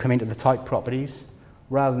 and you come into the type properties,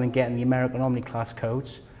 rather than getting the American Omniclass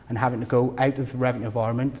codes and having to go out of the Revit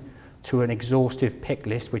environment to an exhaustive pick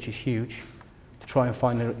list, which is huge, to try and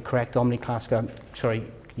find the correct Uniclass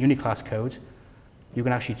code, you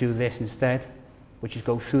can actually do this instead, which is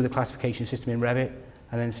go through the classification system in Revit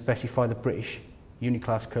and then specify the British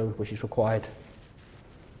Uniclass code, which is required.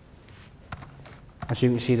 And so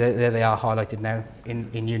you can see that there they are highlighted now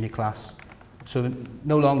in Uniclass. So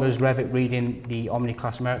no longer is Revit reading the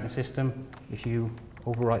Omniclass American system. If you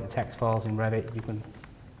overwrite the text files in Revit, you can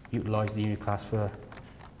utilize the Uniclass for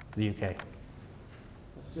the UK. That's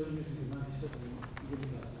still using the 97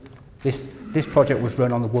 Uniclass, is it? This project was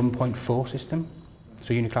run on the 1.4 system,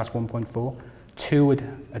 so Uniclass 1.4. 2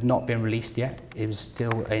 had not been released yet. It was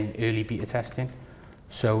still in early beta testing.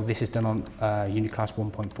 So this is done on Uniclass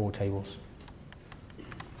 1.4 tables.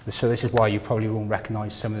 So this is why you probably won't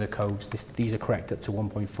recognize some of the codes. These are correct up to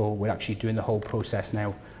 1.4. We're actually doing the whole process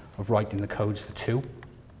now of writing the codes for 2,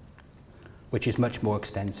 which is much more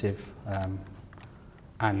extensive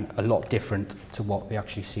and a lot different to what we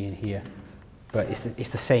actually see in here. But it's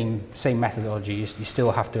the same methodology. You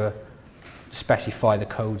still have to specify the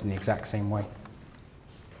codes in the exact same way.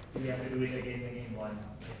 We have to do it again and again one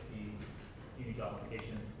if the Uniclass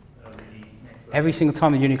application really meant for Every single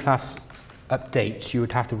time the Uniclass updates, you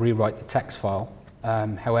would have to rewrite the text file.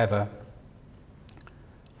 However,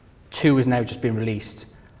 2 has now just been released,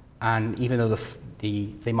 and even though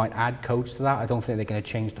they might add codes to that, I don't think they're going to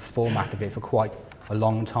change the format of it for quite a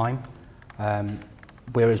long time.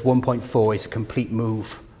 Whereas 1.4 is a complete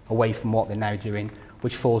move away from what they're now doing,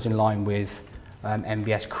 which falls in line with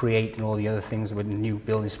MBS Create and all the other things with the new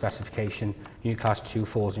building specification. Uniclass 2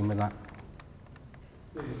 falls in with that.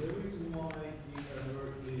 Is there a reason why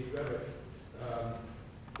the Revit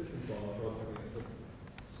system file rather than having it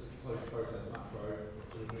to post-process macro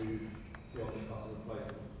to remove the Omniclass in place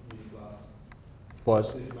of Uniclass?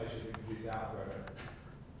 Was the information we produce out of Revit?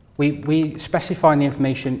 we specify the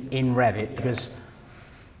information in Revit because,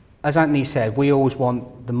 as Anthony said, we always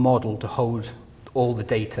want the model to hold all the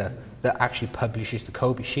data that actually publishes the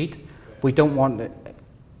COBie sheet. We don't want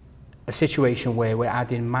a situation where we're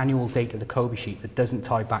adding manual data to the COBie sheet that doesn't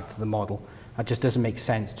tie back to the model. That just doesn't make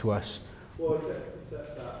sense to us. Well,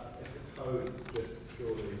 except that if the code is just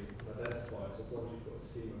purely an identifier, so as long as you've got a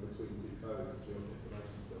schema between 2 codes, your information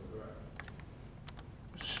is still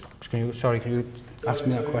correct. Sorry, can you ask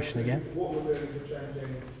me that question again? What we're doing is we're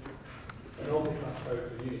changing an Omniclass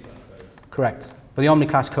code to a Uniclass code. Correct. But the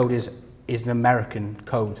Omniclass code is an American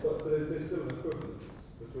code. But there's still an equivalence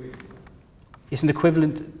between them. It's an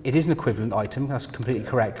equivalent, it is an equivalent item, that's completely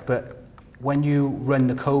correct, but when you run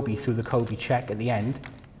the COBie through the COBie check at the end,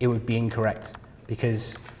 it would be incorrect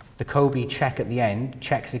because the COBie check at the end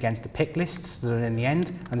checks against the pick lists that are in the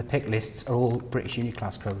end, and the pick lists are all British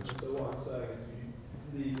Uniclass codes. So what I'm saying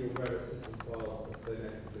is you leave your Revit system files as they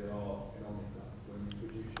natively are in Omniclass when you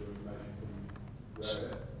produce your information from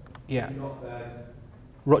Revit. Yeah. You're not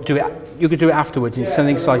then. You could do it afterwards in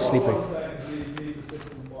something so slightly what sleepy. I'm saying is you leave the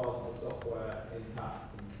system files of the software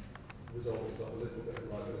intact and resolve itself a little bit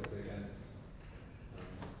of liability against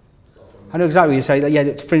software. I know exactly what you say.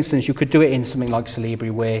 Yeah, for instance, you could do it in something like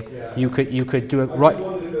Celebri where you could do it right. I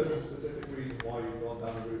just wondered if there's a specific reason why you've gone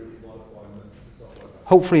down the route of modifying the software.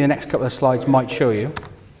 Hopefully the next couple of slides might show you.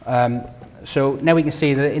 So now we can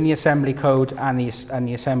see that in the assembly code and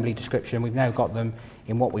the assembly description, we've now got them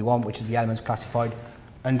in what we want, which is the elements classified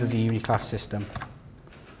under the Uniclass system.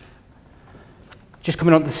 Just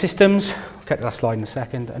coming on to the systems, I'll get to that slide in a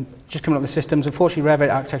second, and just coming on to the systems, unfortunately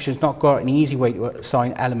Revit architecture has not got an easy way to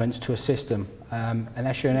assign elements to a system.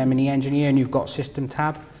 Unless you're an M&E engineer and you've got system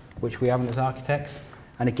tab, which we haven't as architects,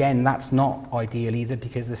 and again that's not ideal either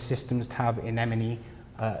because the systems tab in M&E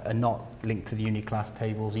are not linked to the Uniclass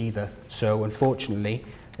tables either. So unfortunately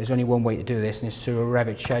there's only one way to do this, and it's through a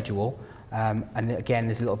Revit schedule, and again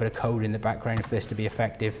there's a little bit of code in the background for this to be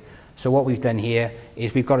effective. So what we've done here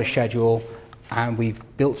is we've got a schedule and we've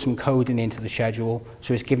built some coding into the schedule,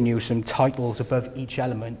 so it's giving you some titles above each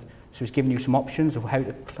element, so it's giving you some options of how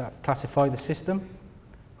to classify the system,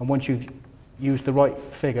 and once you've used the right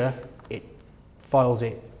figure, it files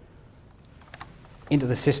it into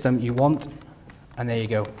the system you want, and there you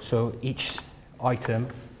go. So each item,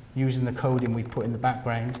 using the coding we've put in the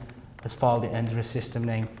background, has filed it under a system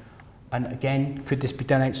name. And again, could this be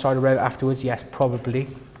done outside of Revit afterwards? Yes, probably.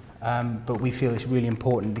 But we feel it's really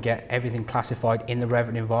important to get everything classified in the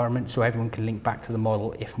Revit environment so everyone can link back to the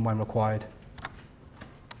model if and when required.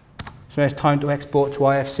 So now it's time to export to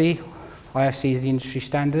IFC. IFC is the industry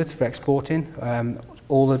standard for exporting.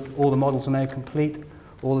 All the models are now complete.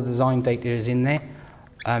 All the design data is in there.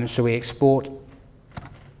 So we export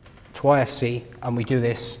to IFC, and we do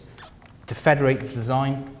this to federate the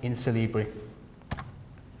design in Celebri.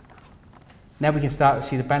 Now we can start to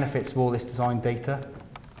see the benefits of all this design data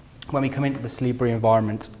when we come into the Celebri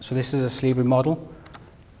environment. So this is a Celebri model,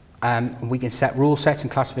 and we can set rule sets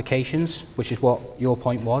and classifications, which is what your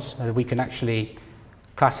point was. We can actually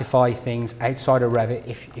classify things outside of Revit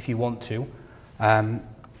if you want to,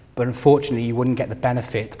 but unfortunately you wouldn't get the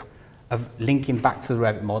benefit of linking back to the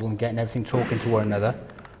Revit model and getting everything talking to one another.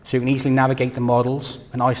 So you can easily navigate the models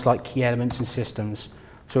and isolate key elements and systems.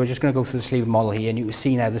 So we're just going to go through the Celebri model here, and you can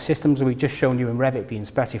see now the systems that we've just shown you in Revit being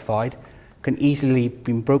specified can easily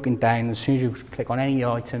be broken down. As soon as you click on any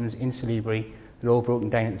items in Celebri, they're all broken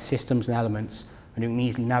down into systems and elements, and you can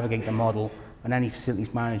easily navigate the model, and any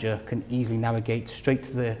facilities manager can easily navigate straight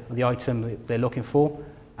to the item that they're looking for,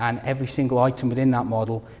 and every single item within that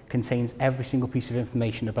model contains every single piece of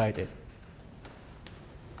information about it.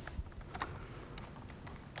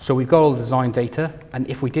 So we've got all the design data, and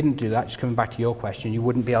if we didn't do that, just coming back to your question, you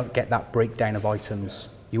wouldn't be able to get that breakdown of items.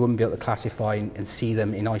 You wouldn't be able to classify and see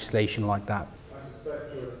them in isolation like that. I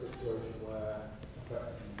suspect you're in a situation where,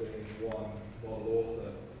 effectively being one model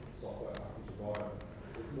author software package environment,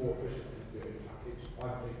 it's more efficient to do it in package.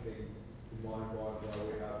 I'm thinking in my environment where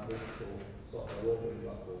we have multiple software authoring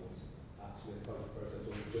platforms, actually in post-process,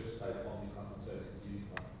 or we just take Omniclass and turn it into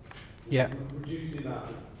Uniclass. Yeah. Reduce the amount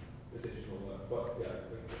of additional work, but yeah.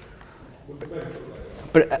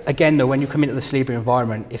 But again, though, when you come into the Celebri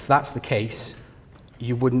environment, if that's the case,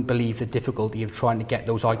 you wouldn't believe the difficulty of trying to get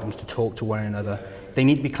those items to talk to one another. They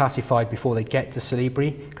need to be classified before they get to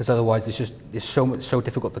Celebri, because otherwise it's so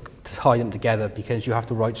difficult to tie them together, because you have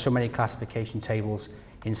to write so many classification tables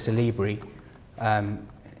in Celebri.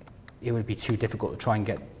 It would be too difficult to try and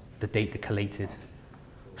get the data collated.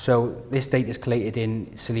 So this data is collated in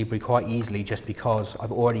Celebri quite easily, just because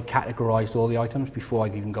I've already categorized all the items before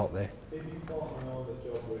I've even got there. If you partner on the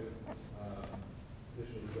job with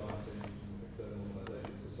additional design teams and external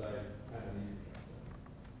organisations to say,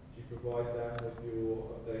 do you provide them with your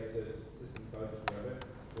updated system codes for Revit?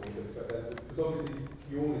 Or do you expect them to, because obviously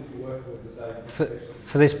you all need to be working with the same.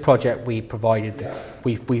 For this project, we provided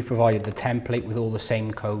we provided the template with all the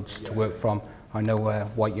same codes to work from. I know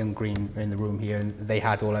White, Young, Green are in the room here, and they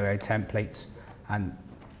had all our templates, and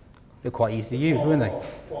they're quite easy to use, weren't they?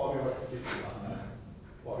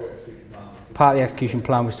 Part of the execution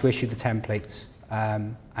plan was to issue the templates,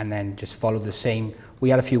 and then just follow the same. We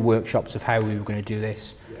had a few workshops of how we were going to do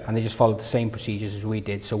this, and they just followed the same procedures as we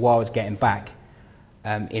did. So what I was getting back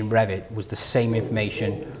in Revit was the same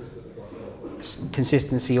information,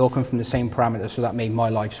 consistency, all come from the same parameters, so that made my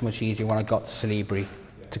life so much easier when I got to Celebri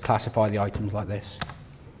to classify the items like this.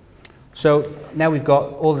 So now we've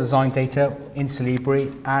got all the design data in Celebri,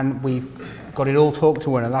 and we've got it all talked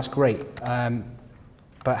to one, and that's great.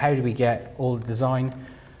 But how do we get all the design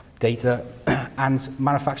data and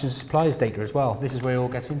manufacturers and suppliers data as well? This is where it all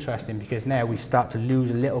gets interesting, because now we start to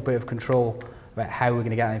lose a little bit of control about how we're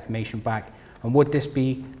going to get that information back. And would this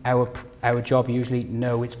be our job usually?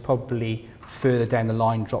 No, it's probably further down the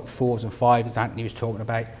line drop 4s and 5s, as Anthony was talking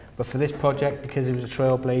about. But for this project, because it was a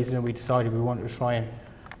trailblazer, we decided we wanted to try and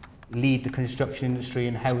lead the construction industry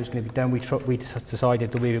and how it was going to be done. We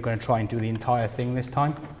decided that we were going to try and do the entire thing this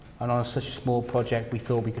time. And on such a small project, we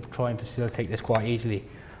thought we could try and facilitate this quite easily.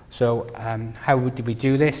 So how did we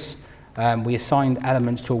do this? We assigned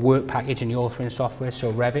elements to a work package in the authoring software,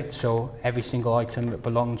 so Revit. So every single item that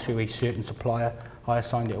belonged to a certain supplier, I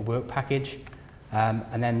assigned it a work package.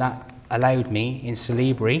 And then that allowed me in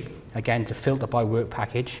Shareable, again, to filter by work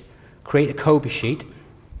package, create a COBie sheet,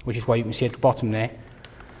 which is what you can see at the bottom there.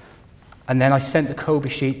 And then I sent the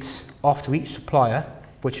COBie sheets off to each supplier,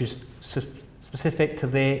 which is specific to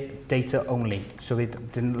their data only. So they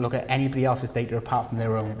didn't look at anybody else's data apart from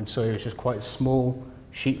their own. And so it was just quite a small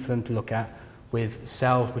sheet for them to look at with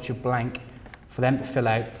cells which are blank for them to fill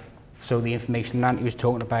out. So the information Nancy was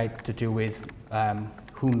talking about to do with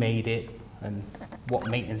who made it and what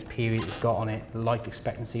maintenance period it's got on it, the life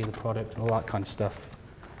expectancy of the product and all that kind of stuff.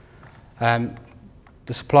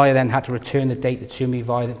 The supplier then had to return the data to me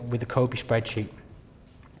with the COBie spreadsheet.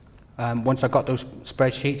 Once I got those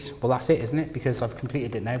spreadsheets, well, that's it, isn't it? Because I've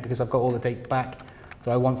completed it now, because I've got all the data back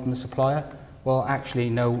that I want from the supplier. Well, actually,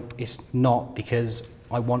 no, it's not, because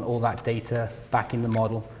I want all that data back in the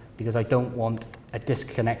model, because I don't want a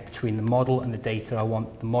disconnect between the model and the data. I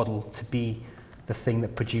want the model to be the thing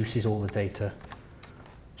that produces all the data.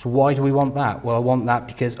 So why do we want that? Well, I want that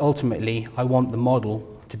because ultimately I want the model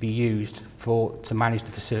to be used to manage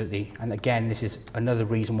the facility. And again, this is another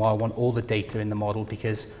reason why I want all the data in the model,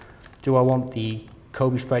 because do I want the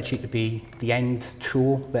COBie spreadsheet to be the end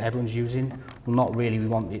tool that everyone's using? Well, not really. We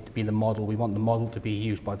want it to be the model. We want the model to be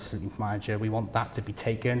used by the facility manager. We want that to be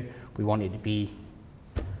taken. We want it to be...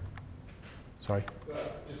 Sorry?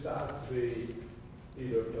 Just that has to be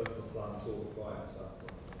either a personal plan or the client's plan.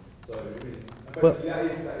 So, I mean, well, that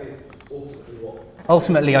is ultimately what...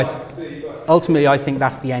 Ultimately, I think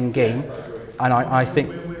that's the end game. And I think...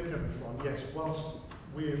 Where we're coming from, yes, whilst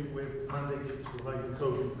we're mandated to provide the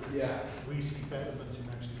code, we see betterment in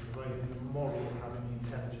actually providing the model and having the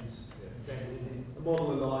intelligence embedded in. The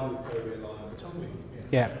model aligned with COBie aligned with Totally.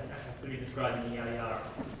 Yeah. So you're describing the EIR.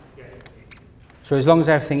 Yeah. So as long as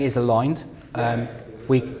everything is aligned,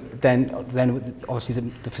 we then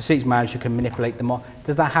obviously the facilities manager can manipulate the model.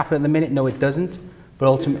 Does that happen at the minute? No, it doesn't. But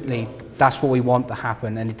ultimately, that's what we want to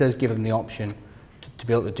happen, and it does give them the option to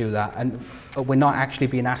be able to do that. And we're not actually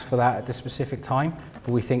being asked for that at this specific time,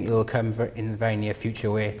 but we think it will come in the very near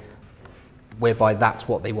future whereby that's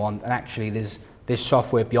what they want. And actually, there's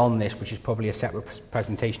software beyond this, which is probably a separate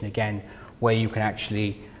presentation again, where you can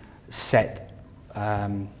actually set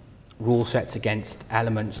rule sets against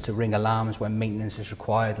elements to ring alarms when maintenance is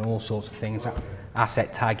required and all sorts of things.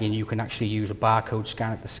 Asset tagging, you can actually use a barcode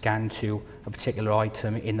scanner to scan to a particular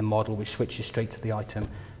item in the model, which switches straight to the item.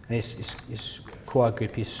 And it's quite a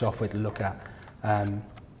good piece of software to look at,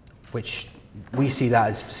 which we see that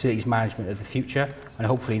as facilities management of the future, and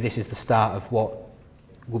hopefully this is the start of what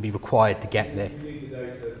will be required to get there. You need the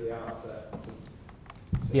data at the outset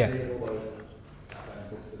to Yeah. all those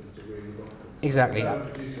systems to really look at. Exactly.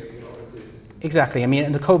 Exactly. I mean,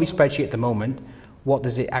 in the COBie spreadsheet at the moment, what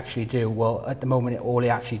does it actually do? Well, at the moment, all it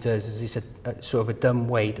actually does is it's a sort of a dumb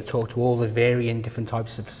way to talk to all the varying different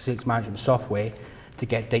types of facilities management software to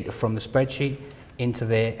get data from the spreadsheet into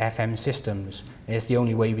their FM systems. And it's the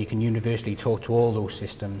only way we can universally talk to all those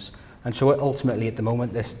systems. And so ultimately, at the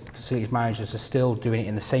moment, the facilities managers are still doing it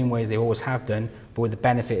in the same way as they always have done, but with the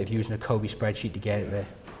benefit of using a COBie spreadsheet to get it there.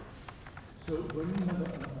 So when you have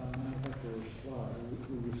a manufacturer or supplier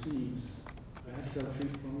who receives an Excel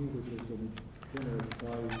sheet from you, which has been generated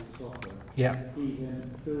by the software, Yeah. he then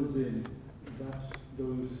fills in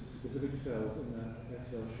those specific cells in that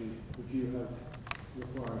Excel sheet which you have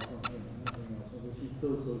required from him and nothing else. So he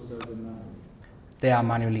fills those cells in manually. They are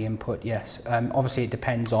manually input, yes. Obviously, it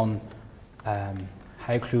depends on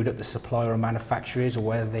how clued up the supplier or manufacturer is, or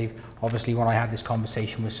whether they've... Obviously, when I had this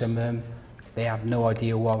conversation with some of them, they had no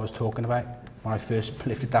idea what I was talking about when I first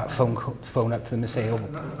lifted that phone up to them and say, oh,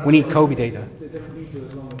 we need COBie data. They don't need to,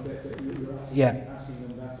 as long as you're asking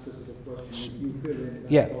them that specific question. You fill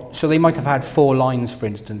in that box. So they might have had 4 lines, for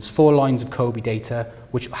instance, 4 lines of COBie data,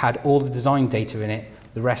 which had all the design data in it.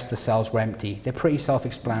 The rest of the cells were empty. They're pretty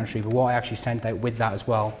self-explanatory, but what I actually sent out with that as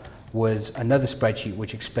well was another spreadsheet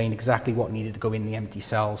which explained exactly what needed to go in the empty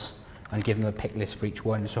cells and give them a pick list for each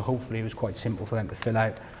one. So hopefully it was quite simple for them to fill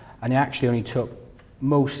out. And it actually only took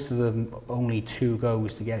most of them only 2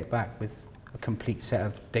 goes to get it back with a complete set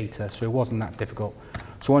of data. So it wasn't that difficult.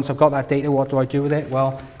 So once I've got that data, what do I do with it?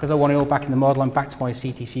 Well, because I want it all back in the model, I'm back to my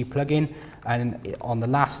CTC plugin. And on the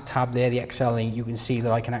last tab there, the Excel link, you can see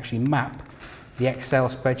that I can actually map the Excel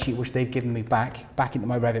spreadsheet which they've given me back into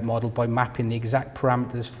my Revit model by mapping the exact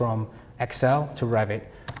parameters from Excel to Revit.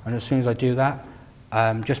 And as soon as I do that,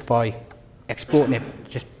 just by exporting it,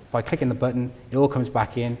 just by clicking the button, it all comes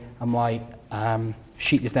back in, and my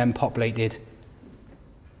sheet is then populated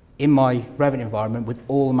in my Revit environment with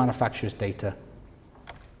all the manufacturer's data.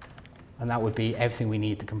 And that would be everything we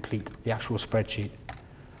need to complete the actual spreadsheet.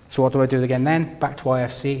 So what do I do again then? Back to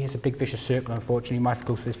IFC. It's a big vicious circle, unfortunately. You might have to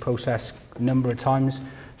go through this process a number of times.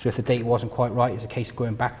 So if the data wasn't quite right, it's a case of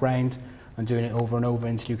going back round and doing it over and over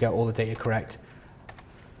until you get all the data correct.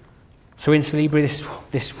 So in Shareable,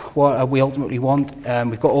 this is what we ultimately want.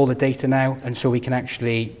 We've got all the data now, and so we can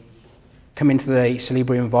actually come into the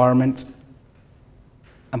Shareable environment,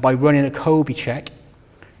 and by running a COBie check,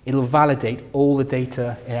 it'll validate all the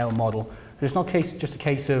data in our model. So it's not just a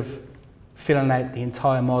case of filling out the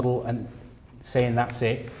entire model and saying that's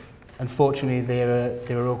it. Unfortunately,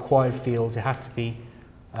 there are required fields. It has to be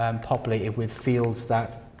populated with fields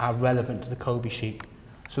that are relevant to the COBie sheet.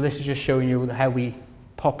 So this is just showing you how we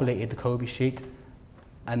populated the COBie sheet,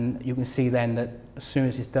 and you can see then that as soon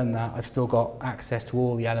as it's done that, I've still got access to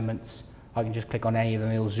all the elements. I can just click on any of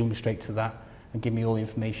them, it'll zoom straight to that and give me all the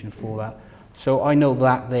information for that. So I know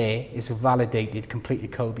that there is a validated,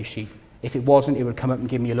 completed COBie sheet. If it wasn't, it would come up and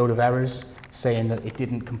give me a load of errors saying that it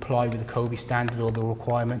didn't comply with the COBie standard or the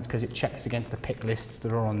requirement, because it checks against the pick lists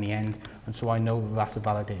that are on the end, and so I know that that's a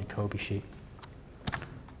validated COBie sheet.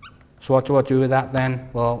 So what do I do with that then?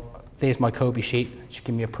 Well, there's my COBie sheet. Just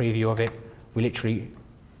give me a preview of it. We literally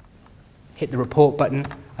hit the report button,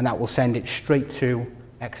 and that will send it straight to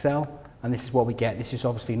Excel, and this is what we get. This is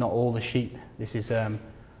obviously not all the sheet. This is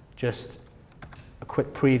just a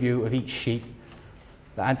quick preview of each sheet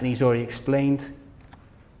that Anthony's already explained,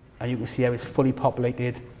 and you can see how it's fully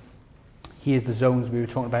populated. Here's the zones we were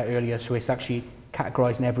talking about earlier, so it's actually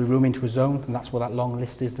categorizing every room into a zone, and that's what that long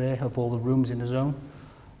list is there of all the rooms in the zone.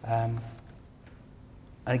 And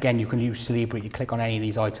again, you can use Shareable. You click on any of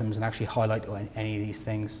these items and actually highlight any of these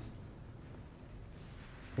things.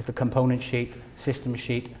 There's the component sheet, system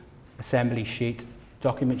sheet, assembly sheet,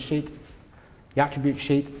 document sheet. The attribute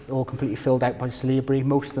sheet, all completely filled out by Shareable.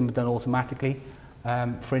 Most of them are done automatically.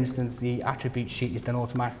 For instance, the attribute sheet is done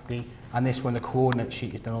automatically, and this one, the coordinate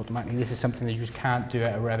sheet, is done automatically. This is something that you just can't do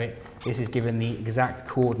out of Revit. This is given the exact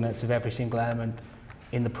coordinates of every single element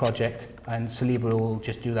in the project, and Shareable will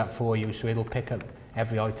just do that for you. So it'll pick up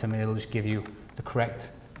every item and it'll just give you the correct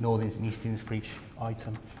northerns and easterns for each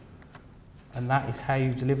item. And that is how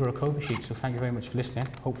you deliver a COBie sheet. So thank you very much for listening.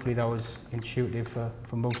 Hopefully that was intuitive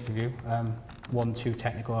for most of you. Wasn't too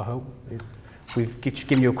technical, I hope. We've just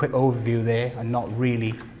given you a quick overview there and not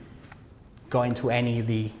really got into any of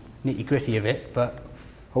the nitty-gritty of it, but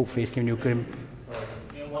hopefully it's given you a good... Sorry,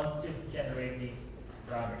 you know, once you generate the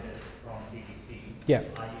parameters from CTC, Yeah.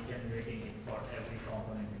 are you generating it for every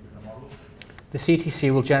component into the model? The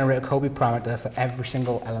CTC will generate a COBie parameter for every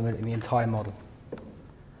single element in the entire model.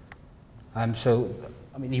 So,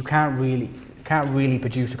 I mean, you can't really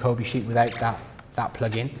produce a COBie sheet without that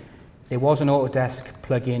plugin. There was an Autodesk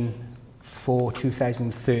plugin for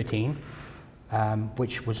 2013,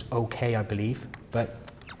 which was okay, I believe, but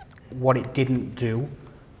what it didn't do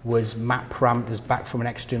was map parameters back from an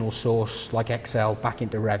external source like Excel back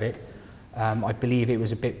into Revit. I believe it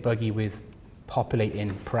was a bit buggy with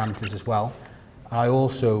populating parameters as well. I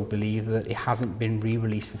also believe that it hasn't been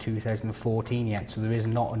re-released for 2014 yet, so there is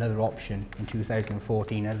not another option in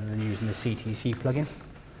 2014 other than using the CTC plugin.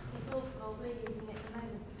 It's awful. We're using it at the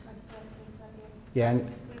moment, the 2013 plugin. Yeah, and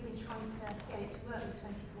We've been trying to get it to work with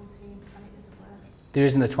 2014, and it doesn't work. there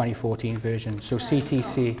isn't a 2014 version, so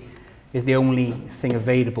CTC is the only thing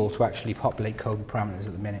available to actually populate COBie parameters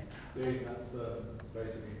at the minute. That's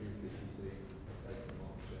basically through CTC taking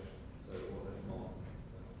market share. So what it's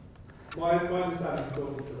not. My understanding is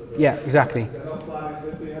talking to the Yeah, exactly. They're not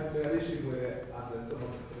planning. They had issues with it, and there's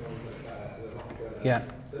someone like that, so they're not going to. Yeah.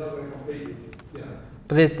 They're not going to compete. You know.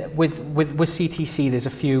 But with CTC, there's a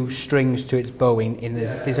few strings to its bow, and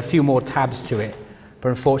there's a few more tabs to it. But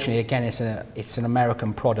unfortunately, again, it's an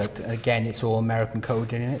American product. Again, it's all American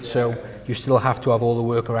code in it, so you still have to have all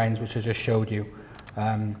the workarounds which I just showed you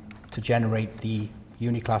to generate the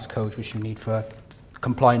uniclass codes which you need for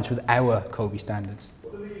compliance with our COBie standards.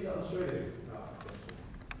 What do they use on Australia?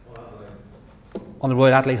 On the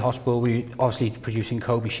Royal Adelaide Hospital, we're obviously producing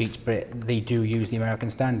COBie sheets, but they do use the American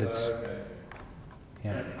standards. Okay.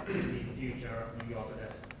 Yeah. In the future, maybe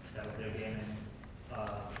Autodesk that will again and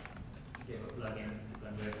give a plugin to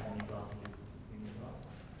convert only class into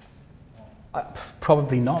class.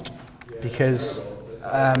 Probably not, because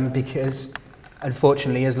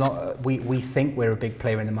Unfortunately, as long we think we're a big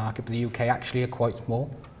player in the market, but the UK actually are quite small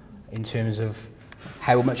in terms of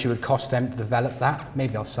how much it would cost them to develop that.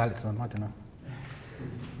 Maybe I'll sell it to them, I don't know.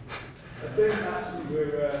 I think actually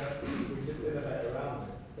we just innovate around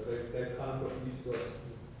it, so they've kind of got used to us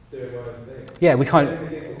doing our own thing. Yeah,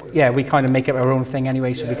 we kind of make it our own thing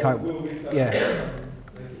anyway, so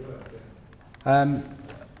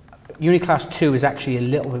Uniclass 2 is actually a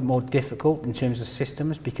little bit more difficult in terms of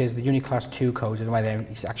systems, because the Uniclass 2 codes, I don't know whether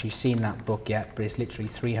you've actually seen that book yet, but it's literally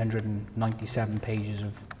 397 pages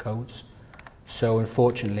of codes. So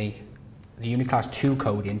unfortunately, the Uniclass 2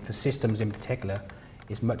 coding for systems in particular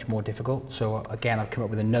is much more difficult. So again, I've come up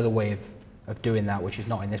with another way of doing that, which is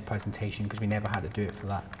not in this presentation because we never had to do it for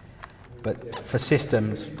that. But for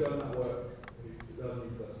systems, Have you done that work? Have you done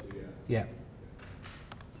Uniclass 2 yet? yeah.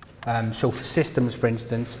 So for systems, for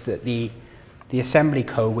instance, the assembly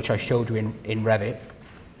code, which I showed you in Revit,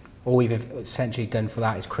 all we've essentially done for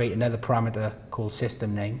that is create another parameter called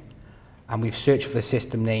system name, and we've searched for the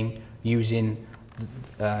system name using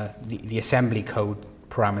the assembly code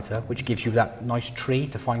parameter, which gives you that nice tree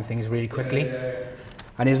to find things really quickly.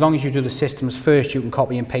 And as long as you do the systems first, you can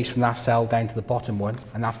copy and paste from that cell down to the bottom one,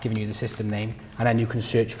 and that's giving you the system name, and then you can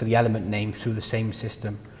search for the element name through the same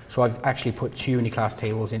system. So I've actually put 2 Uniclass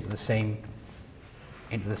tables into the same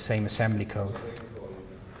assembly code.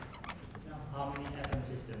 Now, how many FM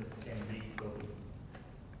systems can read COBie?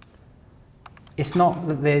 It's not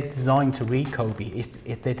that they're designed to read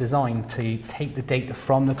COBie, they're designed to take the data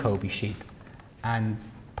from the COBie sheet and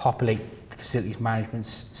populate the facilities management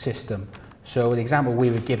system. So the example we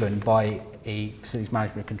were given by a facilities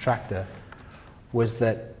management contractor was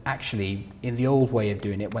that actually in the old way of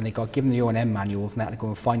doing it, when they got given the O&M manuals and they had to go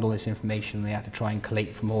and find all this information, they had to try and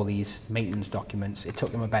collate from all these maintenance documents, it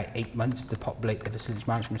took them about 8 months to populate the facilities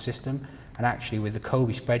management system, and actually with the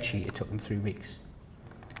COBie spreadsheet it took them 3 weeks.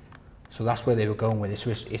 So that's where they were going with it.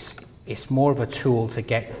 So it's more of a tool to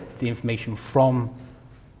get the information from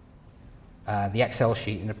the Excel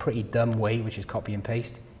sheet in a pretty dumb way, which is copy and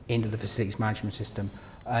paste, into the facilities management system.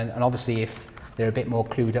 And obviously if they're a bit more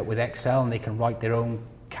clued up with Excel and they can write their own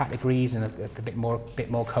categories and a bit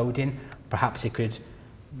more coding, perhaps it could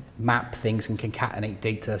map things and concatenate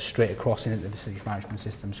data straight across into the facilities management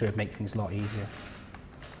system, so it would make things a lot easier.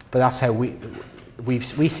 But that's how we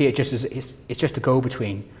see it, just as it's just a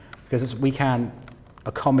go-between, because we can't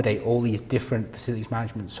accommodate all these different facilities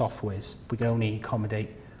management softwares. We can only accommodate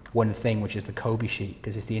one thing, which is the COBie sheet,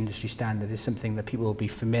 because it's the industry standard. It's something that people will be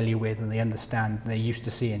familiar with and they understand and they're used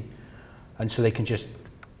to seeing. And so they can just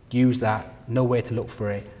use that, know where to look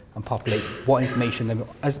for it, and populate what information they,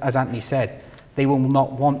 as Anthony said, they will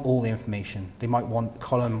not want all the information. They might want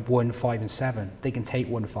column 1, 5 and 7. They can take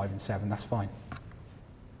 1, 5 and 7, that's fine.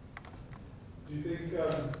 Do you think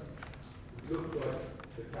it looks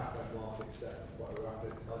like the CapEx market set quite a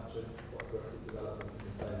rapid expansion, quite aggressive development in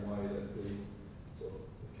the same way that the sort of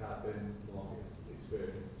the CAD BIM market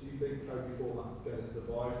experienced? Do you think COBie format's going to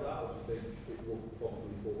survive that, or do you think it will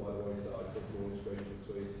probably fall by the wayside, so more integration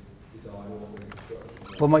between design, ordering,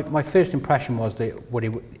 construction? Well, my first impression was that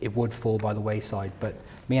it would fall by the wayside, but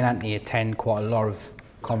me and Anthony attend quite a lot of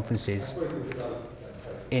conferences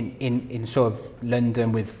in sort of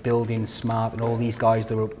London with Building Smart and all these guys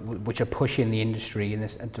that which are pushing the industry in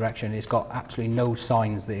this direction. It's got absolutely no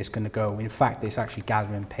signs that it's going to go. In fact, it's actually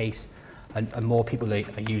gathering pace, and more people are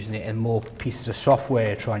using it, and more pieces of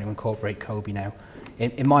software are trying to incorporate COBie now.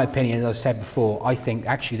 In my opinion, as I've said before, I think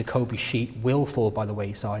actually the COBie sheet will fall by the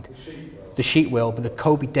wayside. The sheet will, but the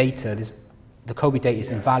COBie data is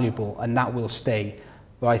invaluable, and that will stay.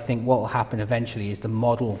 But I think what will happen eventually is the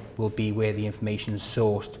model will be where the information is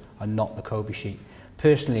sourced and not the COBie sheet.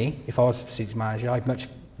 Personally, if I was a facilities manager, I'd much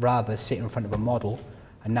rather sit in front of a model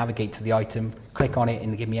and navigate to the item, click on it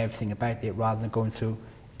and give me everything about it, rather than going through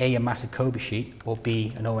A, a massive COBie sheet, or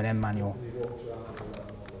B, an O&M manual.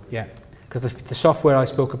 Yeah, because the software I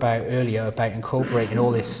spoke about earlier, about incorporating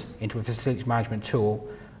all this into a facilities management tool,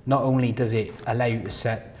 not only does it allow you to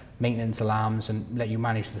set maintenance alarms and let you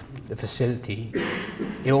manage the facility,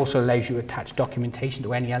 it also allows you to attach documentation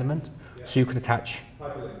to any element. So you can attach,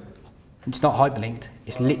 it's not hyperlinked,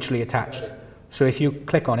 it's literally attached. So if you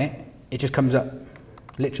click on it, it just comes up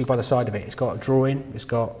literally by the side of it. It's got a drawing, it's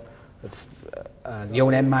got the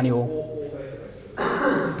O&M manual.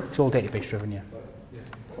 It's all database driven, yeah.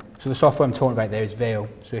 So the software I'm talking about there is Veil,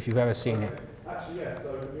 so if you've ever seen it. Actually, yeah,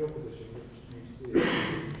 so in your position, which do you see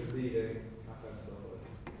as the leading FM software?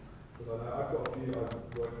 Because I know I've got a few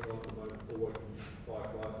I'm working on at the moment, or working 5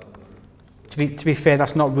 clients on them. To be fair,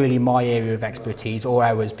 that's not really my area of expertise or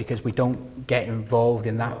ours, because we don't get involved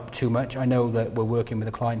in that too much. I know that we're working with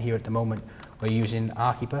a client here at the moment we're using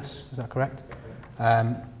Archibus, is that correct?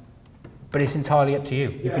 But it's entirely up to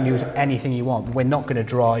you. You can use anything you want. We're not going to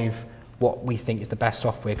drive what we think is the best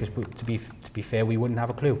software, because to be fair, we wouldn't have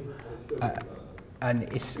a clue. And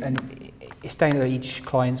it's down to each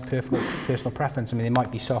client's personal preference. I mean, there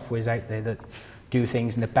might be softwares out there that do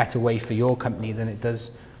things in a better way for your company than it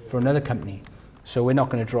does for another company. So we're not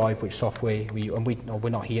going to drive which software we're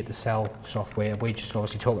not here to sell software. We're just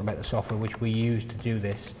obviously talking about the software which we use to do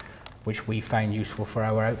this, which we found useful for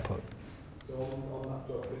our output. So on that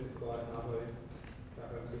job, did the client have a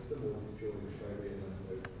CAD/CAM system, or was it purely COBie and then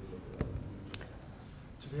look at that?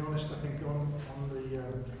 To be honest, I think on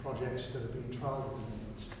the projects that have been trialled at the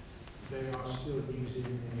moment, they are still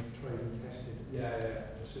using trade and tested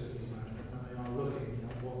facilities management, and they are looking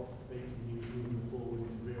at what they can use moving forward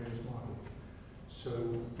into various markets. So,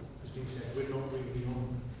 as Dean said, we're not really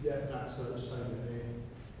on that sort of side of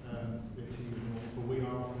the team anymore, but we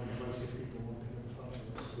are offering advice if people want to get in front of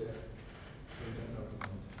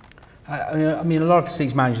us. I mean, a lot of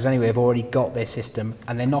facilities managers anyway have already got their system,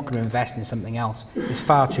 and they're not going to invest in something else. It's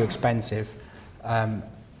far too expensive, and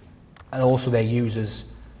also their users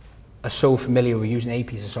are so familiar with using a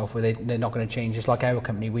piece of software, they're not going to change. Just like our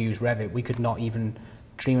company, we use Revit. We could not even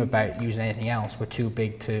dream about using anything else. We're too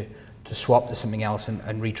big to swap to something else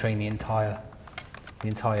and retrain the entire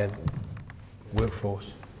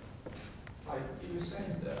workforce. You were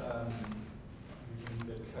saying that you use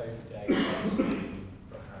the COBie data to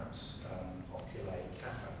perhaps populate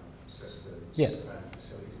CAD/CAM systems and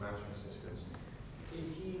facilities management systems.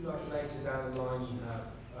 If you, like, later down the line, you have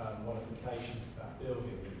modifications to that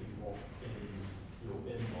building that you want in your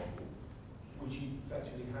BIM model, would you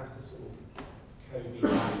effectively have to sort of COBie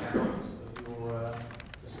back out of your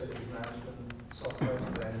facilities management software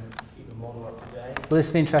to then keep the model up to date? Well, this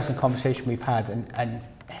is an interesting conversation we've had, and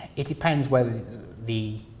it depends whether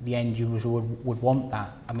the end user would want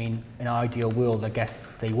that. I mean, in an ideal world, I guess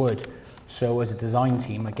they would. So as a design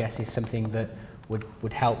team, I guess it's something that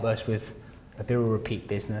would help us with a bit of repeat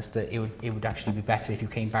business, that it would actually be better if you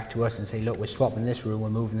came back to us and say, look, we're swapping this room, we're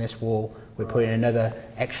moving this wall, we're putting another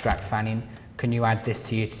extract fan in, can you add this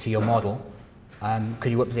to your model?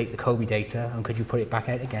 Could you update the COBie data, and could you put it back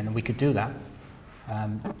out again? And we could do that.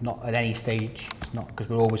 Not at any stage, it's not, because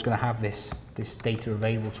we're always going to have this data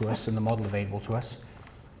available to us and the model available to us.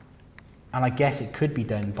 And I guess it could be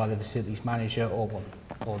done by the facilities manager or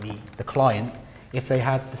the client if they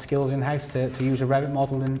had the skills in-house to use a Revit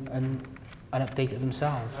model and update it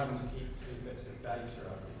themselves. Having to keep 2 bits of data up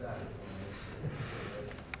to date on this.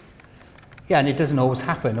 Yeah, and it doesn't always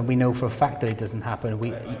happen, and we know for a fact that it doesn't happen.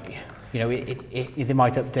 They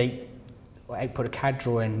might update, output a CAD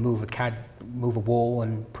drawing, move a wall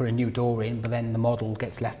and put a new door in, but then the model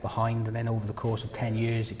gets left behind, and then over the course of 10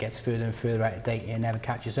 years it gets further and further out of date and never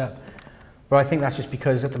catches up. But I think that's just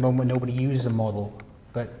because at the moment nobody uses a model.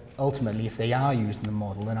 But ultimately, if they are using the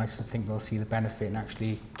model, then I think they'll see the benefit in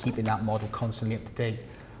actually keeping that model constantly up to date.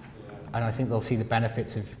 And I think they'll see the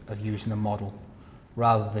benefits of using a model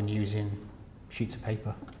rather than using sheets of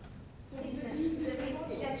paper.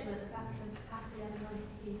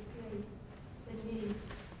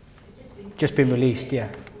 Just been released, yeah.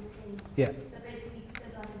 That basically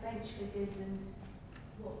says like the bench figures and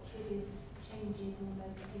what triggers changes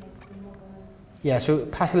almost, the model. Yeah, so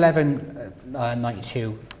PAS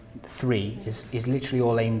 1192 3 is literally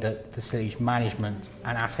all aimed at facilities management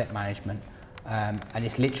and asset management, and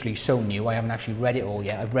it's literally so new. I haven't actually read it all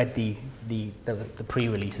yet. I've read the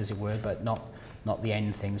pre-release, as it were, but not the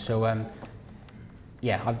end thing. So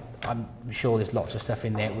yeah, I'm sure there's lots of stuff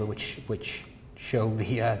in there which show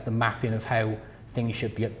the mapping of how things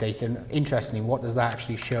should be updated. And interestingly, what does that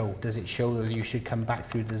actually show? Does it show that you should come back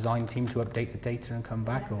through the design team to update the data and come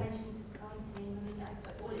back, or?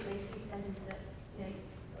 All it basically says is that,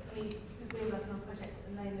 we're working on a project at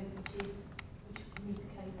the moment which needs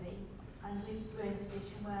COBie, and we're in a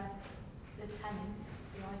position where the tenant, is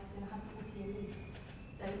going to have a 40-year lease.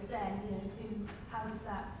 So then, how does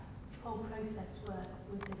that whole process work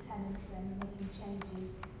with the tenants then making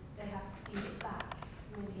changes? They have to feed it back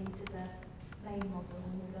really into the main model,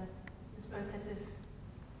 and there's this process of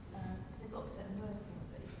they've got a certain word for it,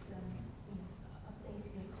 but it's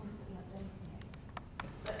updating it, constantly updating it.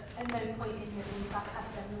 But at no point in that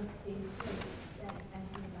has that to say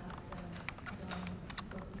anything about design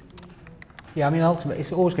consultancies. Yeah, I mean, ultimately,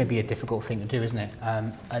 it's always going to be a difficult thing to do, isn't it?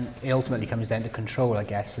 And it ultimately comes down to control, I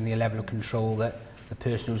guess, and the level of control that the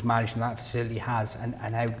person who's managing that facility has, and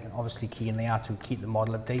how obviously keen they are to keep the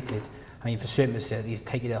model updated. I mean, for certain facilities,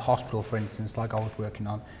 take it to a hospital, for instance, like I was working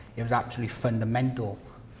on, it was absolutely fundamental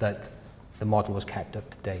that the model was kept up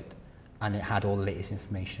to date and it had all the latest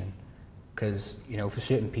information. because, you know, for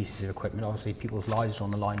certain pieces of equipment, obviously people's lives are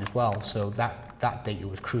on the line as well, so that data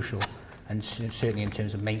was crucial, and certainly in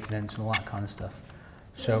terms of maintenance and all that kind of stuff.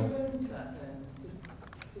 So who owned that then?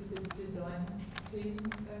 Did the design team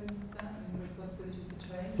own that and responsibility for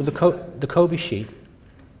change? Well, the COBie sheet,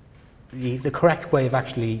 the correct way of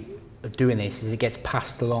actually doing this is it gets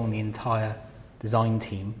passed along the entire design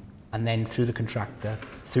team, and then through the contractor,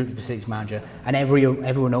 through the facilities manager, and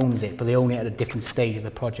everyone owns it, but they own it at a different stage of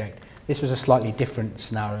the project. This was a slightly different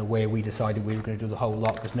scenario where we decided we were going to do the whole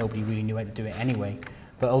lot because nobody really knew how to do it anyway.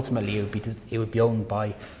 But ultimately, it would be owned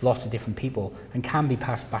by lots of different people and can be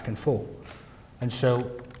passed back and forth. And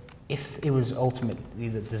so, if it was ultimately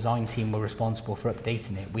the design team were responsible for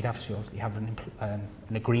updating it, we'd have to obviously have an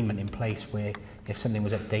agreement in place where if something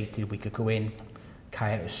was updated, we could go in,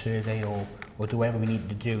 carry out a survey or do whatever we needed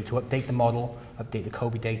to do to update the model, update the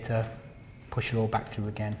COBie data, push it all back through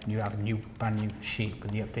again, and you have a brand new sheet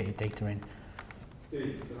with the updated data in.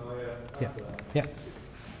 Steve, can I add to that? Yeah.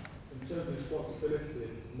 In terms of responsibility,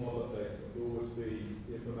 model updating will always be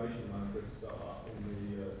the information manager to start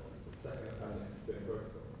in the second appendix BIM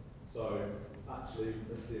protocol. So actually,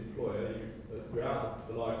 as the employer, throughout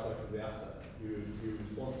the life cycle of the asset, you're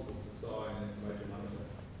responsible for design and information management,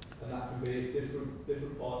 and that can be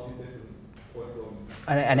different parties, different points on.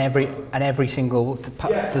 And every single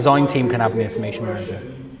design team can have an information manager.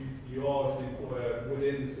 You are as the employer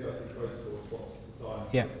within the CIC protocol responsible for design.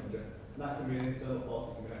 Yeah. And that can be an internal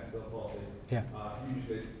party, can be an external party. Yeah.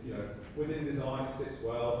 Usually, you know, within design it sits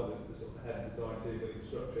well, but the sort of head of design team, the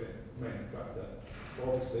construction, main contractor.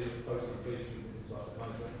 Obviously, post-completion, things like asset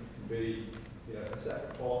management can be, you know, a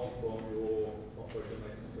separate party from your operating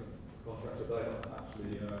maintenance contractor. They don't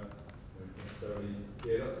actually necessarily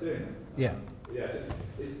geared up to doing that. Yeah. It's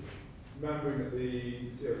remembering that the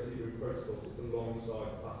COC group protocol sits alongside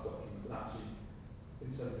the past documents, and actually, in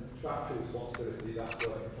terms of contractual responsibility, that's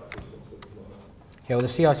where the contractual responsibility lies. Yeah, well, the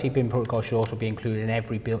CIC BIM protocol should also be included in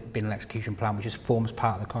every BIM execution plan, which just forms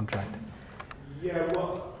part of the contract. Yeah,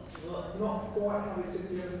 well, not quite how it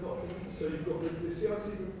sits in the documents. So you've got the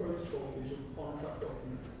CIC BIM protocol is your contract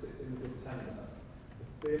documents that sit in the tender.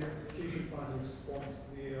 The BIM execution plan is a response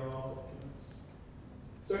to the ER documents.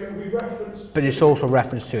 So it will be referenced. But it's also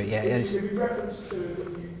reference to it, yeah. It will be referenced to it, but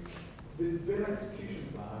the BIM execution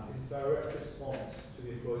plan is direct response to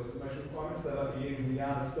the employee's information requirements. They'll be in the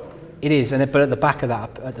ANA's documents. It is, but at the back of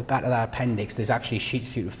that appendix, there's actually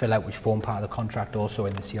sheets for you to fill out which form part of the contract also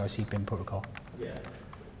in the CIC BIM protocol. Yeah.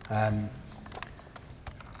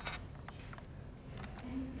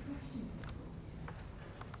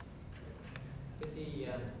 With the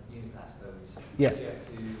uniclass codes, Yeah. do you have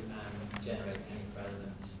to generate any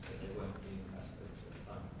elements that they weren't uniclass codes at the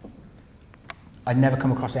time? I'd never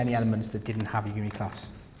come across any elements that didn't have a uniclass.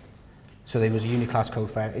 So there was a uniclass code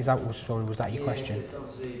for it. Was that your question? Because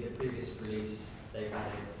obviously the previous release, they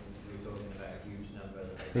added, we were talking about a huge number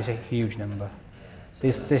that they There's a huge number.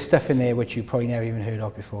 Yeah, so There's stuff in there which you probably never even heard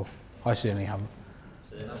of before. I certainly haven't.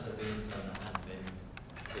 So there must have been some that hadn't been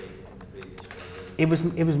created in the previous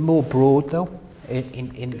release. It was more broad though.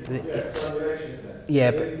 It's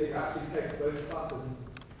yeah, but it actually takes those classes and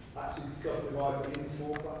actually subdivides it into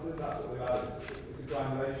small classes. That's what they've added. It's a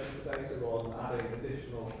granulation of data rather than adding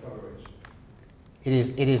additional coverage.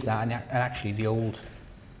 it is that, and actually the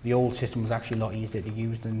old system was actually a lot easier to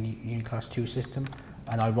use than the Uniclass 2 system.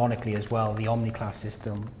 And ironically as well, the Omniclass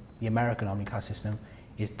system, the American Omniclass system,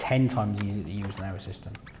 is 10 times easier to use than our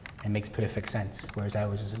system. It makes perfect sense, whereas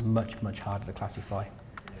ours is much, much harder to classify.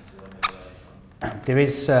 There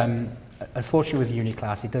is, unfortunately with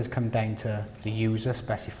Uniclass, it does come down to the user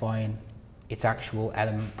specifying its actual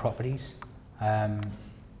element properties. And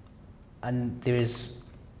there is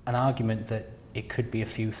an argument that it could be a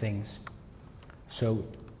few things. So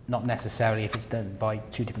not necessarily if it's done by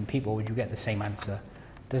two different people would you get the same answer.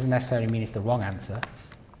 Doesn't necessarily mean it's the wrong answer,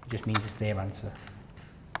 it just means it's their answer.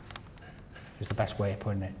 Is the best way of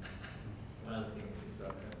putting it. One other thing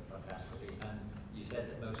that I'd ask would be, you said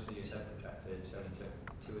that most of your subcontractors only took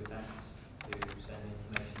 2 attempts to send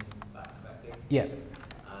information back correctly. Yeah.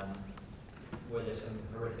 Were there some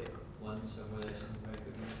horrific ones or were there some very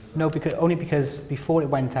good ones? No, only because before it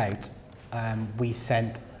went out, we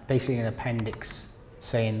sent basically an appendix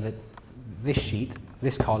saying that this sheet,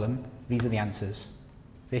 this column, these are the answers.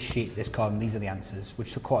 This sheet, this column, these are the answers,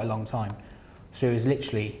 which took quite a long time. So it was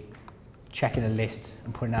literally checking a list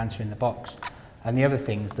and putting an answer in the box. And the other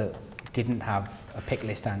things that didn't have a pick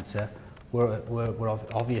list answer were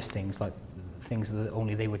obvious things, like things that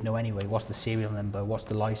only they would know anyway. What's the serial number? What's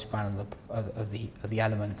the lifespan of the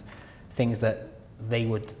element? Things that they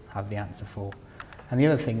would have the answer for. And the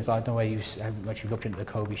other thing is, I don't know whether how much you've looked into the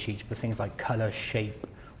COBie sheets, but things like colour, shape,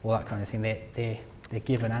 all that kind of thing, they're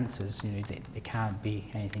given answers. You know, they can't be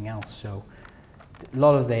anything else. So a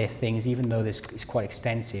lot of their things, even though this is quite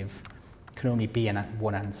extensive, can only be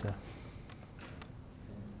one answer.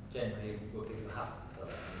 Generally, what people have to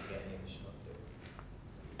get any additional do.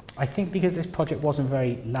 I think because this project wasn't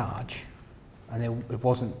very large and it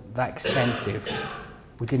wasn't that extensive,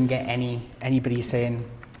 we didn't get anybody saying,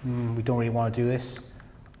 we don't really want to do this.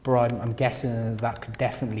 But I'm guessing that could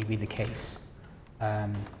definitely be the case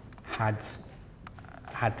had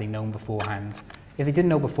they known beforehand. If they didn't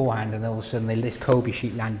know beforehand and all of a sudden this COBie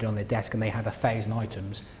sheet landed on their desk and they had 1,000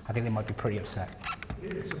 items, I think they might be pretty upset.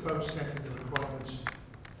 It's about setting the requirements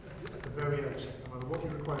at the very outset, no matter what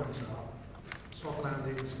your requirements are. Soft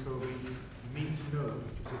landings, COBie, you need to know,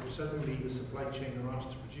 because if suddenly the supply chain are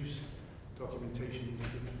asked to produce documentation you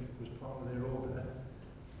didn't think was part of their order,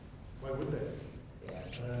 why would they? Yeah.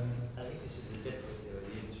 I think this is a difficulty with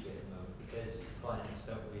the industry at the moment, because clients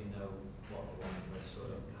don't really know what they want. We're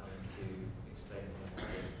sort of having to explain to them what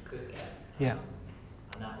they could get. Yeah.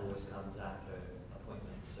 And that always comes after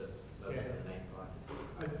appointments of most of the main parties.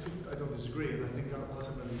 I don't disagree, and I think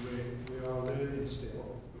ultimately we are learning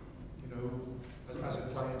still. You know, as a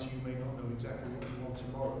client, you may not know exactly what you want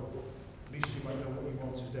tomorrow. At least you might know what you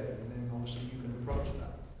want today, and then obviously you can approach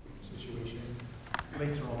that situation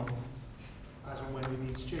later on as and when your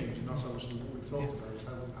needs change. And that's obviously what we've talked about, is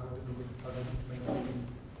how to maintain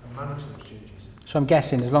and manage those changes. So I'm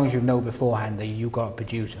guessing as long as you know beforehand that you've got to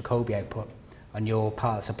produce a COBie output and you're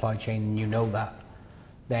part of the supply chain and you know that,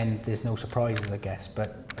 then there's no surprises, I guess.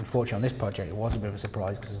 But unfortunately on this project it was a bit of a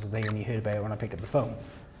surprise because they only heard about it when I picked up the phone,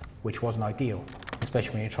 which wasn't ideal,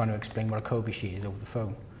 especially when you're trying to explain what a COBie sheet is over the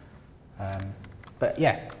phone. But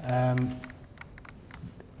yeah,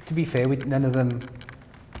 to be fair, none of them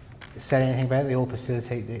said anything about it. They all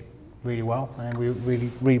facilitated it really well, and we were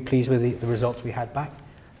really pleased with the results we had back.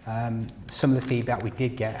 Some of the feedback we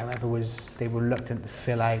did get, however, was they were reluctant to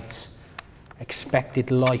fill out expected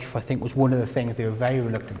life. I think was one of the things they were very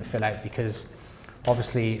reluctant to fill out, because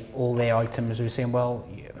obviously all their items were saying, well,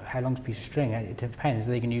 how long's a piece of string? It depends.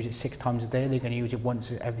 Are they going to use it 6 times a day? Are they going to use it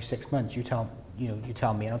once every 6 months? You tell me,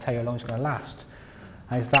 and I'll tell you how long it's going to last.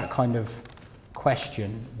 And it's that kind of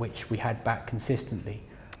question which we had back consistently.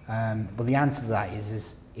 But the answer to that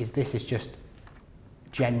is this is just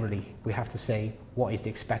generally, we have to say, what is the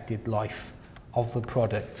expected life of the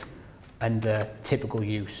product under typical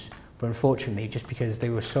use. But unfortunately, just because they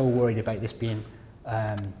were so worried about this being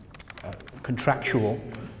contractual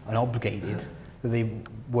and obligated, that they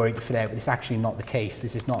worried to fill out, but it's actually not the case.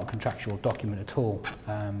 This is not a contractual document at all.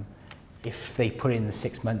 If they put in the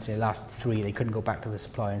 6 months, it lasts 3, they couldn't go back to the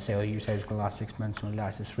supplier and say, oh, you said it's going to last 6 months and it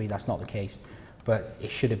lasted 3. That's not the case. But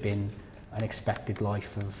it should have been an expected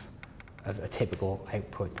life of a typical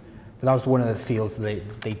output. But that was one of the fields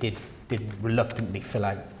that they did reluctantly fill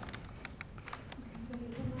out.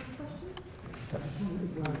 I just wondered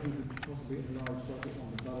if you could possibly enlarge slightly on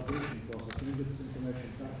the validation process. Can you give us information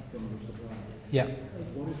back from the supplier? Yeah.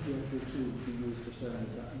 What is the actual tool to be used for saying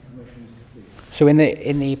that information is complete? So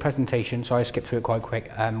in the presentation, so I skipped through it quite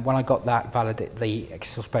quick. When I got the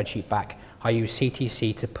Excel spreadsheet back, I used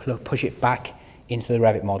CTC to push it back into the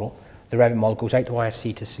Revit model. The Revit model goes out to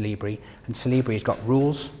IFC to Shareable, and Shareable has got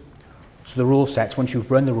rules. So the rule sets, once you've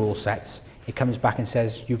run the rule sets, it comes back and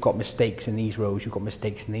says you've got mistakes in these rows, you've got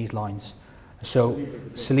mistakes in these lines. So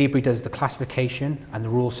Shareable does the classification and the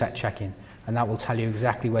rule set checking, and that will tell you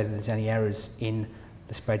exactly whether there's any errors in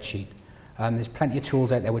the spreadsheet. There's plenty of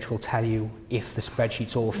tools out there which will tell you if the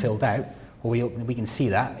spreadsheet's all filled out. Well, we can see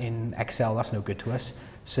that in Excel. That's no good to us.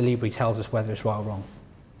 Shareable tells us whether it's right or wrong.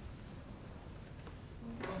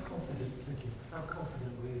 How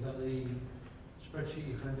confident were you that the spreadsheet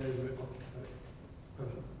you hand over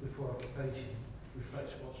before occupation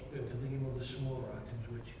reflects what's built, and thinking of the smaller items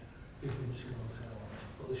which people just go on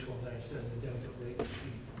put this one down instead and they don't update the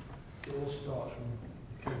sheet. So it all starts from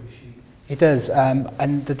the COBie sheet. It does,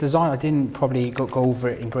 and the design, I didn't probably go over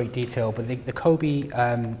it in great detail, but the COBie,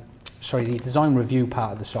 the design review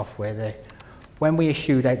part of the software, when we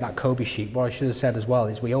issued out that COBie sheet, what I should have said as well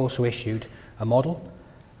is we also issued a model,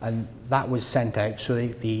 and that was sent out so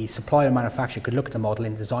the supplier and manufacturer could look at the model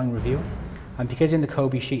in design review. And because in the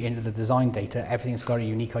COBie sheet into the design data, everything's got a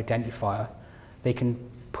unique identifier, they can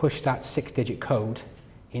push that 6-digit code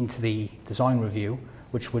into the design review,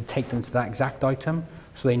 which would take them to that exact item.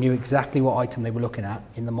 So they knew exactly what item they were looking at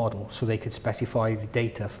in the model, so they could specify the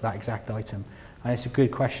data for that exact item. And it's a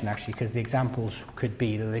good question, actually, because the examples could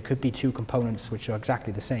be that there could be 2 components which are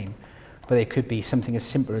exactly the same, but they could be something as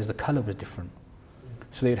simple as the colour was different.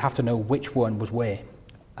 So they'd have to know which one was where.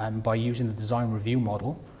 And by using the design review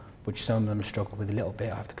model, which some of them struggle with a little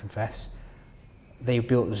bit, I have to confess, they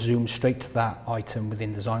built zoom straight to that item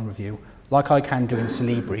within design review, like I can do in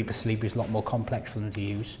Shareable, but Shareable is a lot more complex for them to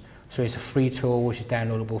use. So it's a free tool which is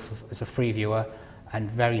downloadable as a free viewer and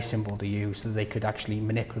very simple to use, so they could actually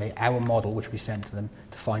manipulate our model which we sent to them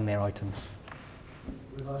to find their items.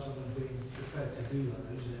 Relies on them being prepared to do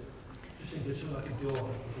that, isn't it? Just think of something like a door,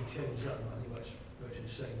 you can change that one, anyway, it's virtually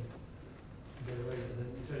the same. Get away with it,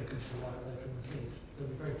 it's very good to light there from the keys. It'll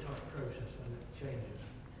be a very tight process when it changes.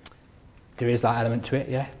 There is that element to it,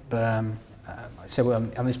 yeah, but so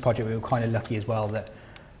on this project we were kind of lucky as well that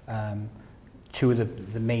two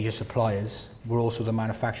of the major suppliers were also the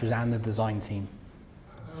manufacturers and the design team.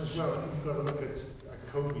 And as well, I think you've got to look at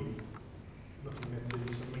COBie, looking at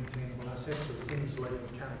these maintainable assets, so things like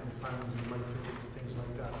mechanical fans and light fittings and things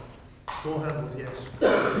like that. Door handles, yes, do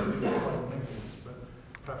require maintenance, but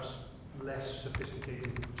perhaps less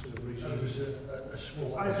sophisticated sort of regimes. A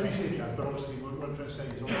small... I appreciate that, but obviously what I'm trying to say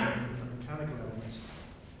is also the mechanical elements,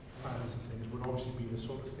 fans and things, would obviously be the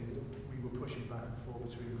sort of thing that we were pushing back and forth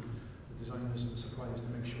between the designers and the suppliers to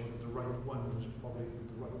make sure that the right one was probably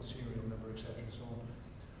the right serial number, etc. and so on.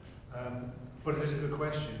 But it is a good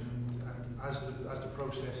question, and as the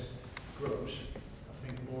process grows, I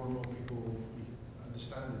think more and more people will be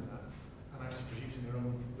understanding that and actually producing their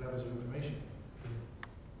own levels of information.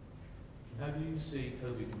 How do you see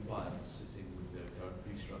COBie compliance sitting with their current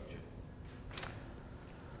fee structure?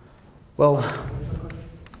 Well,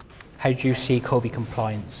 how do you see COBie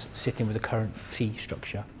compliance sitting with the current fee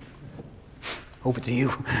structure? Over to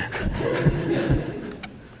you.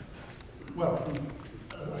 Well,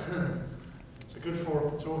 it's a good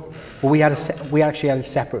forum to talk about. Well, we actually had a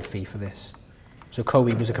separate fee for this. So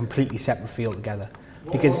COBie was a completely separate fee altogether.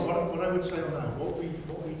 Because what I would say on that, what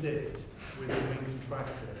we did with the main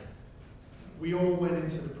contractor, we all went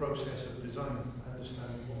into the process of design,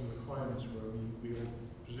 understanding what the requirements were. We all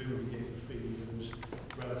presumably gave a fee that was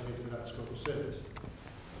relative to that scope of service.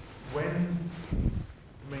 When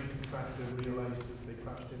the main contractor realised that they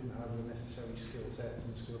perhaps didn't have the necessary skill sets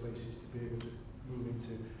and skill bases to be able to move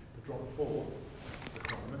into the drop 4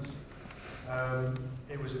 requirements,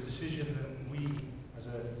 it was a decision that we, as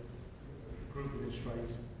a group within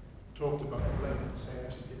Straits, talked about at length to say,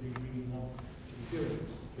 actually, did we really want to be doing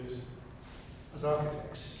this? Because as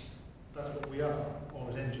architects, that's what we are, or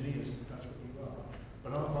as engineers, that's what we are.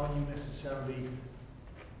 But aren't you necessarily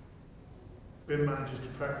BIM managers,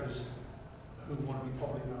 contractors who want to be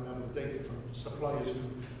public that level of data from suppliers who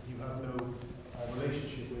you have no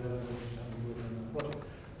relationship with other than just having worked on that project?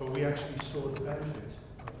 But we actually saw the benefit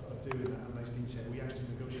of doing that, and as Dean said, we actually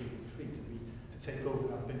negotiated the fee to take over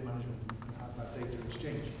that BIM management and have that data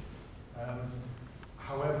exchange.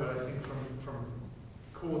 However, I think from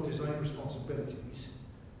core design responsibilities,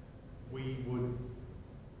 we would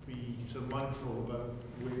be sort of mindful about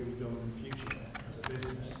where we go in the future as a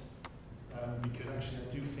business, because actually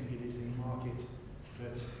I do think it is a market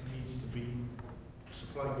that needs to be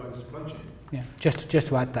supplied by the supply chain. yeah, just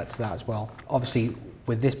to add that to that as well. Obviously,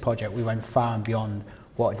 with this project, we went far and beyond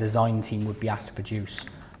what a design team would be asked to produce.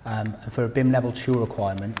 And for a BIM level 2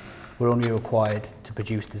 requirement, we're only required to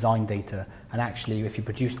produce design data. And actually, if you're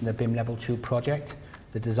producing a BIM level 2 project,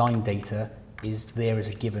 the design data is there as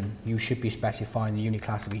a given. You should be specifying the unit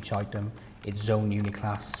class of each item, its zone unit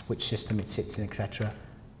class, which system it sits in, etc.,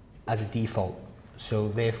 as a default. So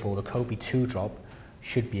therefore, the COBie 2 drop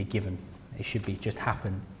should be a given. It should be just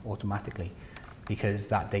happen automatically, because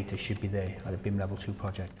that data should be there at a BIM level 2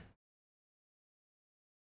 project.